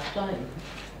at that time?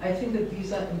 I think that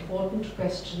these are important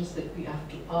questions that we have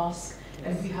to ask,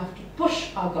 and we have to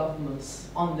push our governments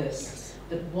on this.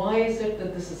 That why is it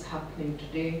that this is happening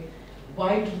today?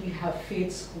 Why do we have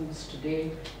faith schools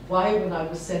today? Why, when I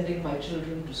was sending my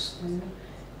children to school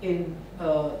in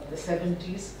the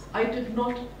 70s, I did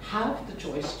not have the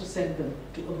choice to send them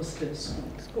to a Muslim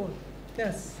school.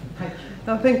 Yes. Thank you.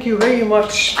 No, thank you very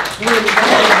much. I'm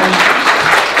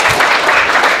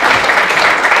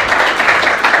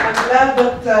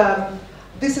glad that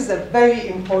this is a very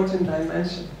important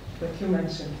dimension that you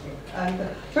mentioned. And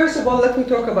first of all, let me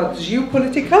talk about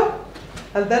geopolitical,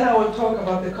 and then I will talk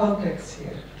about the context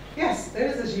here. Yes, there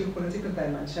is a geopolitical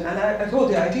dimension, and I told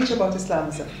you I teach about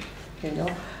Islamism, you know.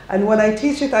 And when I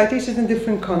teach it in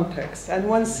different contexts. And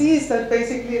one sees that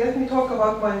basically, let me talk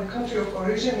about my country of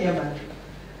origin, Yemen.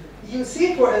 You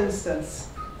see, for instance,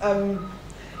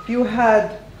 you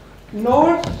had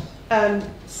north and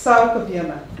south of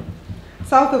Yemen.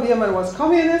 South of Yemen was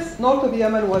communist, north of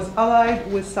Yemen was allied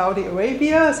with Saudi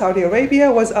Arabia. Saudi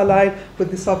Arabia was allied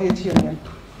with the Soviet Union.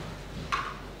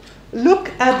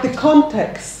 Look at the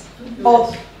context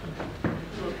of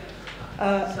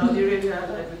Saudi Arabia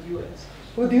allied with US.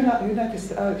 With the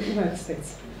United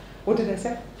States. What did I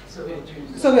say? Soviet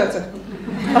Union. Soviet Union.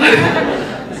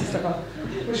 This is about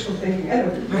wishful thinking.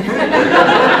 Anyway.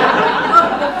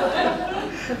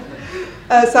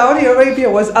 Saudi Arabia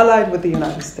was allied with the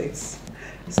United States.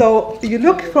 So you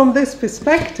look from this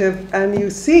perspective and you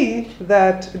see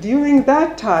that during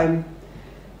that time,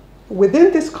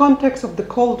 within this context of the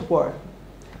Cold War,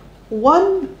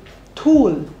 one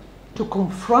tool to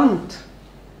confront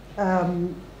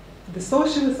the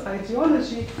socialist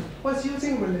ideology was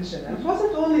using religion. And it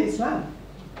wasn't only Islam.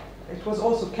 It was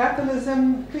also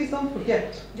capitalism. Please don't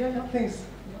forget. Things.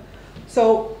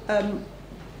 So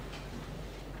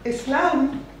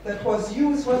Islam that was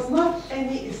used was not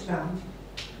any Islam.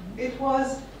 It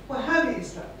was Wahhabi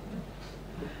Islam.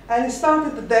 And it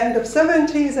started at the end of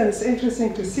 70s, and it's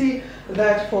interesting to see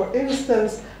that, for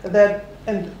instance, that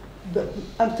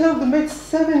until the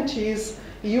mid-70s,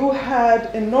 you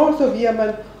had in north of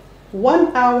Yemen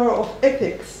 1 hour of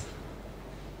ethics.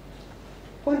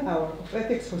 1 hour of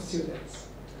ethics for students.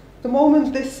 The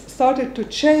moment this started to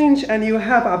change, and you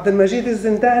have Abdel Majid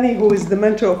al-Zindani, who is the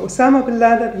mentor of Osama bin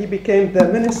Laden, he became the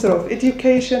Minister of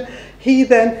Education. He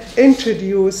then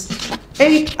introduced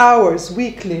 8 hours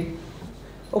weekly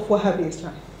of Wahhabi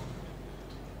Islam.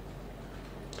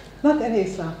 Not any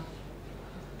Islam.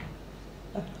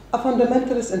 A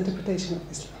fundamentalist interpretation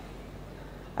of Islam.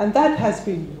 And that has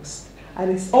been used. And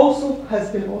it has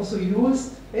been also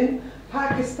used in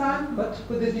Pakistan, but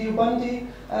with the Deobandi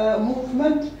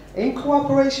movement, in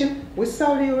cooperation with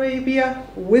Saudi Arabia,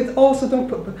 with also,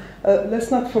 let's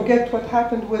not forget what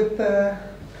happened with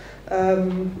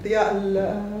Al-Haq.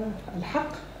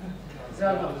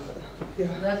 Yeah.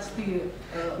 That's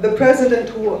the president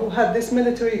who had this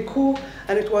military coup,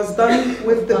 and it was done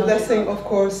with the blessing, of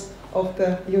course, of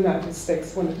the United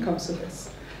States when it comes to this.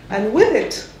 And with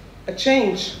it, a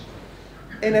change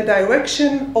in a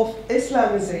direction of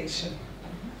Islamization.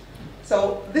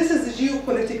 So this is the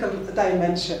geopolitical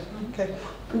dimension. Okay.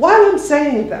 While I'm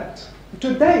saying that,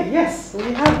 today, yes,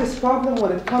 we have this problem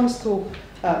when it comes to,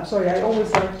 sorry, I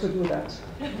always like to do that.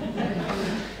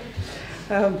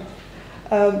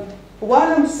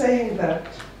 While I'm saying that,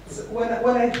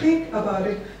 when I think about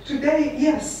it, today,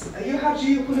 yes, you have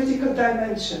geopolitical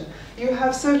dimension. You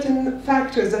have certain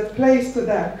factors that plays to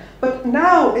that. But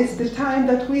now is the time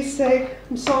that we say,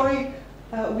 I'm sorry,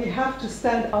 we have to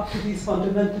stand up to these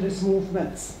fundamentalist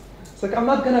movements. It's like, I'm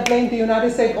not going to blame the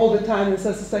United States all the time and say,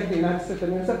 it's like the United States.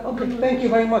 And I said, okay, thank you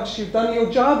very much. You've done your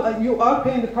job, and you are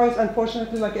paying the price,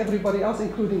 unfortunately, like everybody else,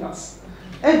 including us.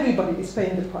 Everybody is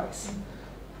paying the price.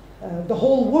 The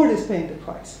whole world is paying the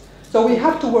price. So we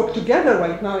have to work together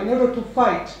right now in order to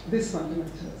fight this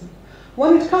fundamentalism.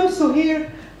 When it comes to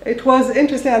here, it was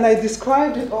interesting, and I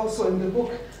described it also in the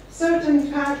book, certain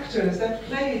factors that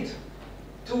played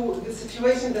to the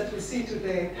situation that we see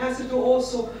today. It has to do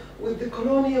also with the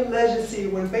colonial legacy,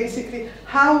 where basically,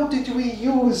 how did we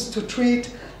use to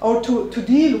treat or to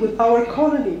deal with our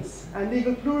colonies? And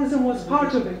legal pluralism was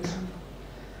part of it.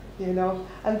 You know,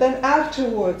 and then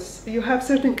afterwards, you have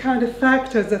certain kind of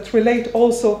factors that relate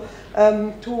also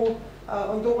to,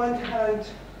 on the one hand,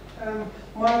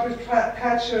 Margaret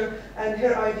Thatcher and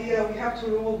her idea, we have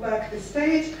to roll back the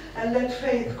state and let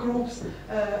faith groups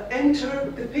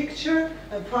enter the picture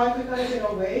and privatize in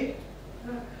a way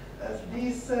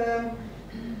these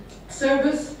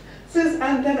services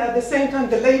and then at the same time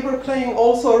the labor playing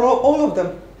also a role. All of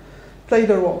them played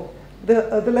a role.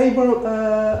 The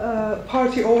Labour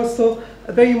Party also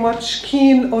very much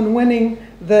keen on winning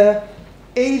the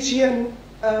Asian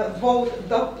vote,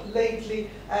 dubbed lately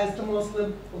as the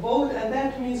Muslim vote, and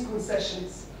that means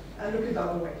concessions. And look at the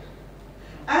other way.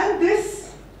 And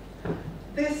this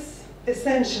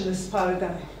essentialist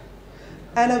paradigm,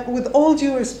 and with all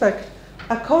due respect,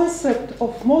 a concept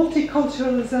of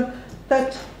multiculturalism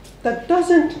that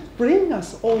doesn't bring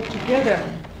us all together,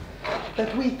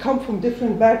 that we come from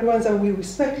different backgrounds and we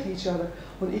respect each other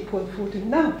on equal footing.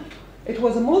 Now, it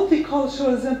was a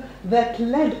multiculturalism that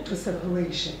led to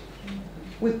separation,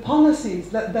 with policies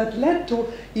that led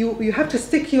to, you have to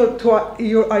stick to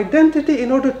your identity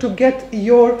in order to get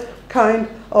your kind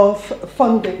of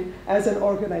funding as an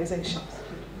organization.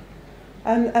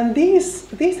 And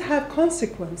these have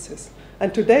consequences.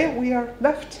 And today we are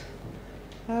left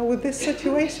with this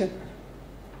situation.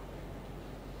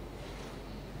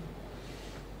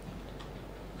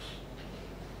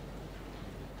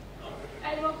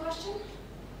 Any more questions?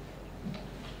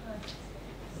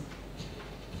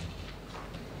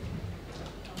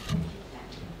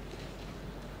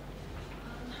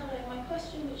 Hello, my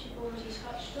question, which you've already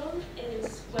touched on,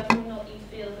 is whether or not you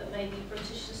feel that maybe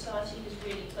British society has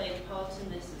really played a part in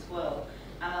this as well.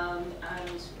 And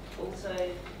also,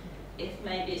 if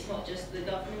maybe it's not just the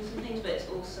governments and things, but it's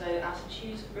also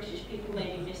attitudes of British people,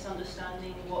 maybe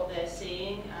misunderstanding what they're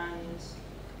seeing and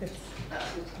yes. that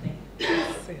sort of thing.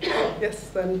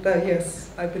 Yes, and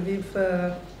yes, I believe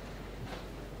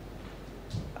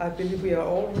we are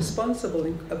all responsible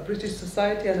in a British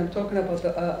society, and I'm talking about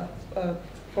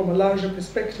from a larger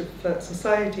perspective,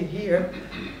 society here.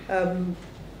 I'm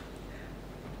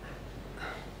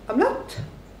not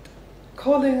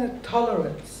calling it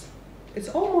tolerance. It's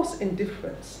almost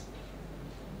indifference.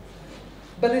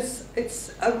 But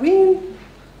it's a real,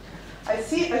 I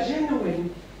see a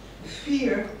genuine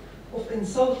fear of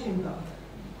insulting the other.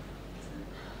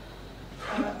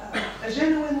 A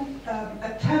genuine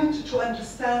attempt to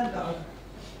understand the other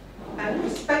and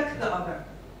respect the other.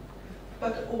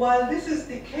 But while this is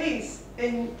the case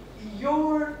in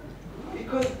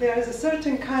because there is a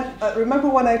certain kind remember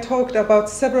when I talked about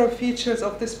several features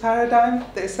of this paradigm,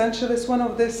 the essentialist one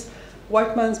of this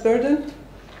white man's burden?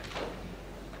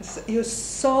 You're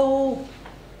so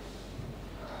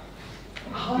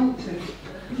haunted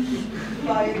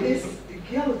by this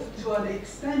guilt to an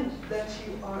extent that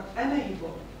you are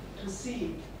unable to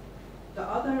see the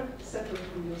other separate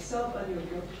from yourself and your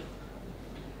guilt.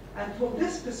 And from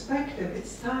this perspective,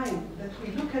 it's time that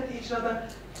we look at each other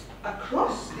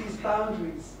across these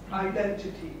boundaries,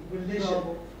 identity,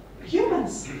 religion,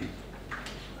 humans.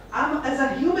 As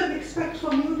a human, expect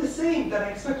from you the same that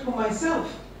I expect from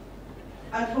myself.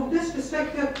 And from this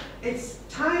perspective, it's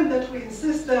time that we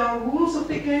insist there are rules of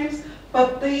the games,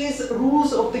 but these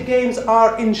rules of the games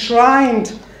are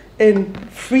enshrined in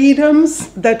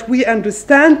freedoms that we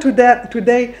understand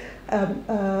today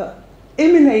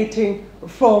emanating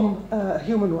from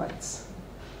human rights.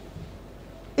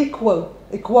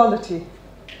 Equality.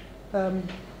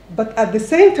 But at the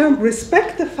same time,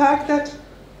 respect the fact that,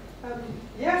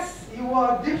 yes, you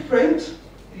are different,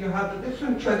 you have a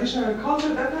different tradition and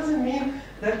culture. That doesn't mean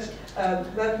that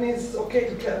that means it's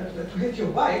okay to hit your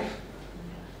wife,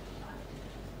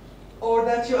 or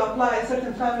that you apply a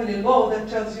certain family law that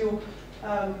tells you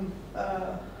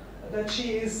that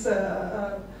she is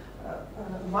a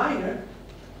minor.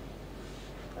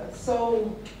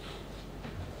 So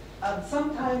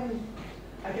sometimes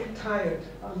I get tired,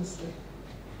 honestly.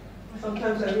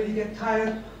 Sometimes I really get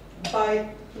tired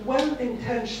by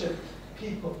well-intentioned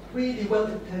people, really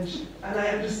well-intentioned. And I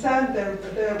understand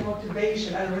their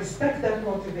motivation, and respect their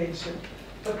motivation.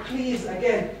 But please,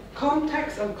 again,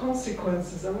 context and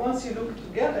consequences. And once you look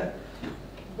together,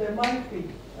 there might be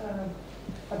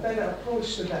a better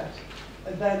approach to that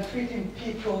than treating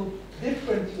people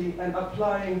differently and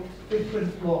applying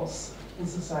different laws in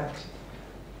society.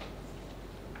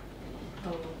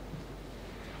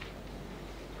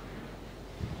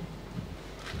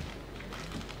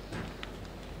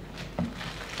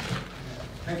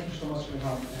 Thank you so much,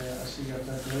 Ilham. I see you have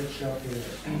done a great job here.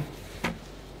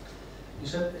 You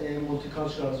said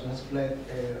multiculturalism has played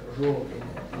a role in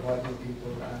dividing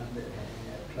people and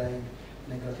playing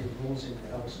negative roles in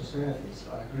our societies.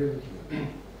 I agree with you.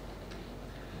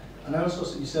 And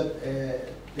also, you said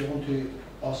they want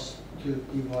us to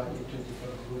divide into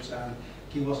different groups and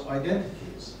give us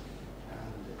identities.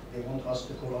 And they want us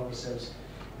to call ourselves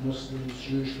Muslims,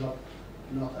 Jewish,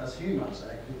 not as humans.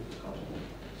 I agree with you.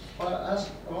 But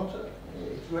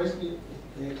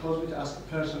it caused me to ask a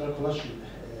personal question.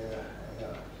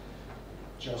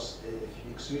 just, if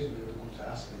you excuse me, I want to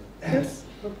ask it. Yes,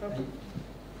 no problem.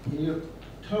 In your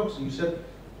talks, you said,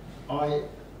 I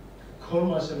call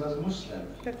myself as a Muslim.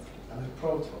 Yes. I'm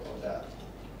proud of that.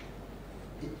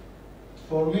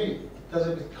 For me, it does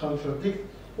a bit contradict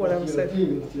what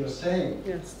you're saying.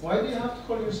 Yes. Why do you have to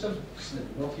call yourself Muslim,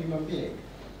 not human being?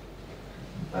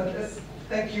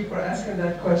 Thank you for asking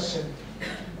that question.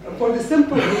 For the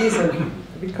simple reason,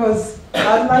 because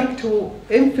I'd like to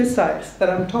emphasize that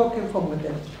I'm talking from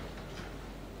within.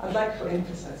 I'd like to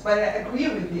emphasize, but I agree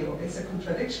with you, it's a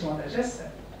contradiction what I just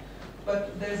said.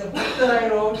 But there's a book that I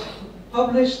wrote,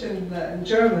 published in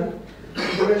German,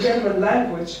 the German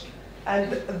language,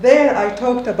 and there I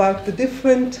talked about the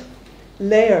different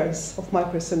layers of my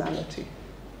personality,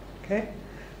 okay?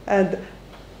 And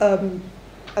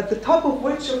at the top of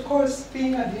which, of course,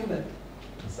 being a human.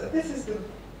 So this is the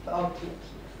ultimate.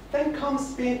 Then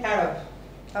comes being Arab.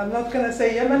 I'm not going to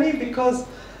say Yemeni because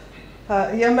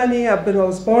Yemeni, I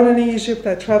was born in Egypt,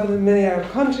 I traveled in many Arab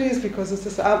countries because it's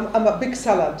just, I'm a big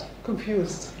salad,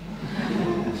 confused,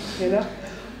 you know?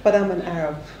 But I'm an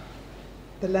Arab.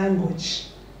 The language,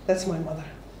 that's my mother,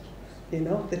 you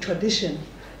know? The tradition,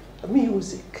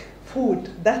 music, food,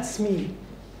 that's me,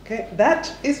 okay?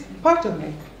 That is part of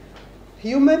me.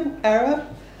 Human, Arab,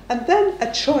 and then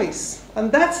a choice.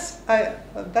 And that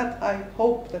I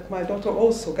hope that my daughter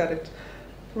also got it.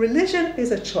 Religion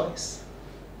is a choice.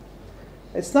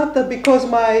 It's not that because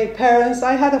my parents,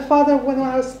 I had a father when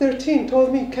I was 13,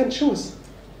 told me you can choose.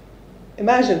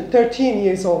 Imagine, 13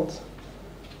 years old.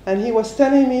 And he was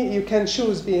telling me you can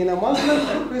choose being a Muslim,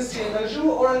 a Christian, a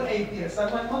Jew, or an atheist.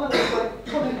 And my mother was like,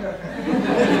 pulling her hair.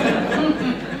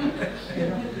 You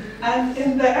know? And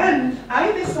in the end,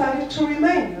 I decided to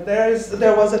remain.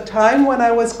 There was a time when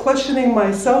I was questioning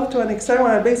myself to an extent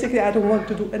when I don't want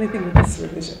to do anything with this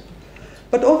religion.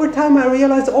 But over time, I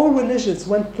realized all religions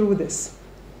went through this.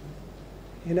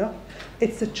 You know,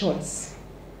 it's a choice.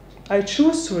 I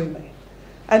choose to remain.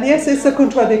 And yes, it's a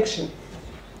contradiction.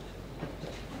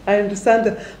 I understand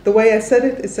that the way I said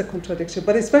it is a contradiction.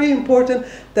 But it's very important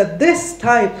that this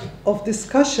type of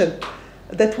discussion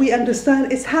that we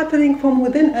understand is happening from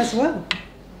within as well.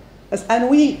 And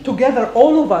we together,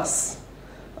 all of us,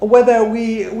 whether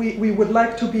we would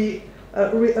like to be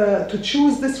to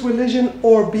choose this religion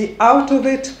or be out of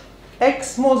it,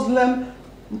 ex-Muslim,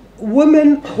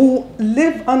 women who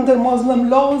live under Muslim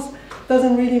laws,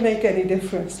 doesn't really make any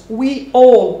difference. We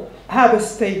all have a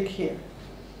stake here.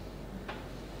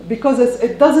 Because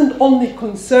it doesn't only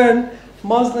concern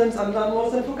Muslims and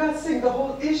non-Muslims. For God's sake, the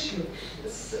whole issue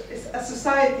is a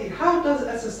society. How does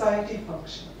a society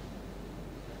function?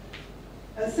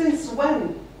 And since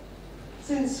when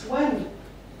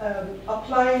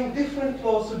applying different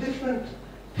laws to different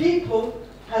people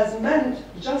has meant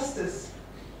justice?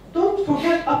 Don't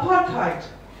forget apartheid.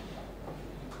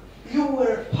 You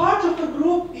were part of a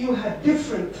group, you had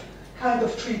different kind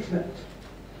of treatment.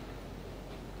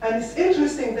 And it's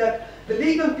interesting that the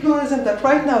legal pluralism that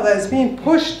right now that is being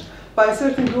pushed by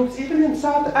certain groups, even in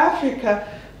South Africa,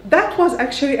 that was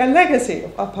actually a legacy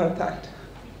of apartheid.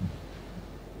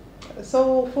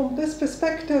 So from this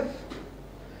perspective,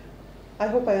 I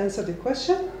hope I answered the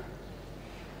question.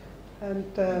 And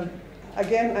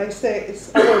again, I say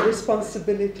it's our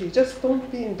responsibility. Just don't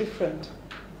be indifferent.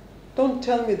 Don't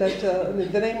tell me that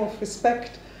in the name of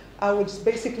respect, I would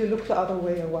basically look the other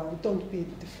way around. Don't be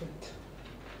different.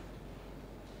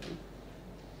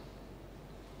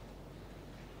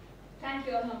 Thank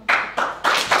you, Elham.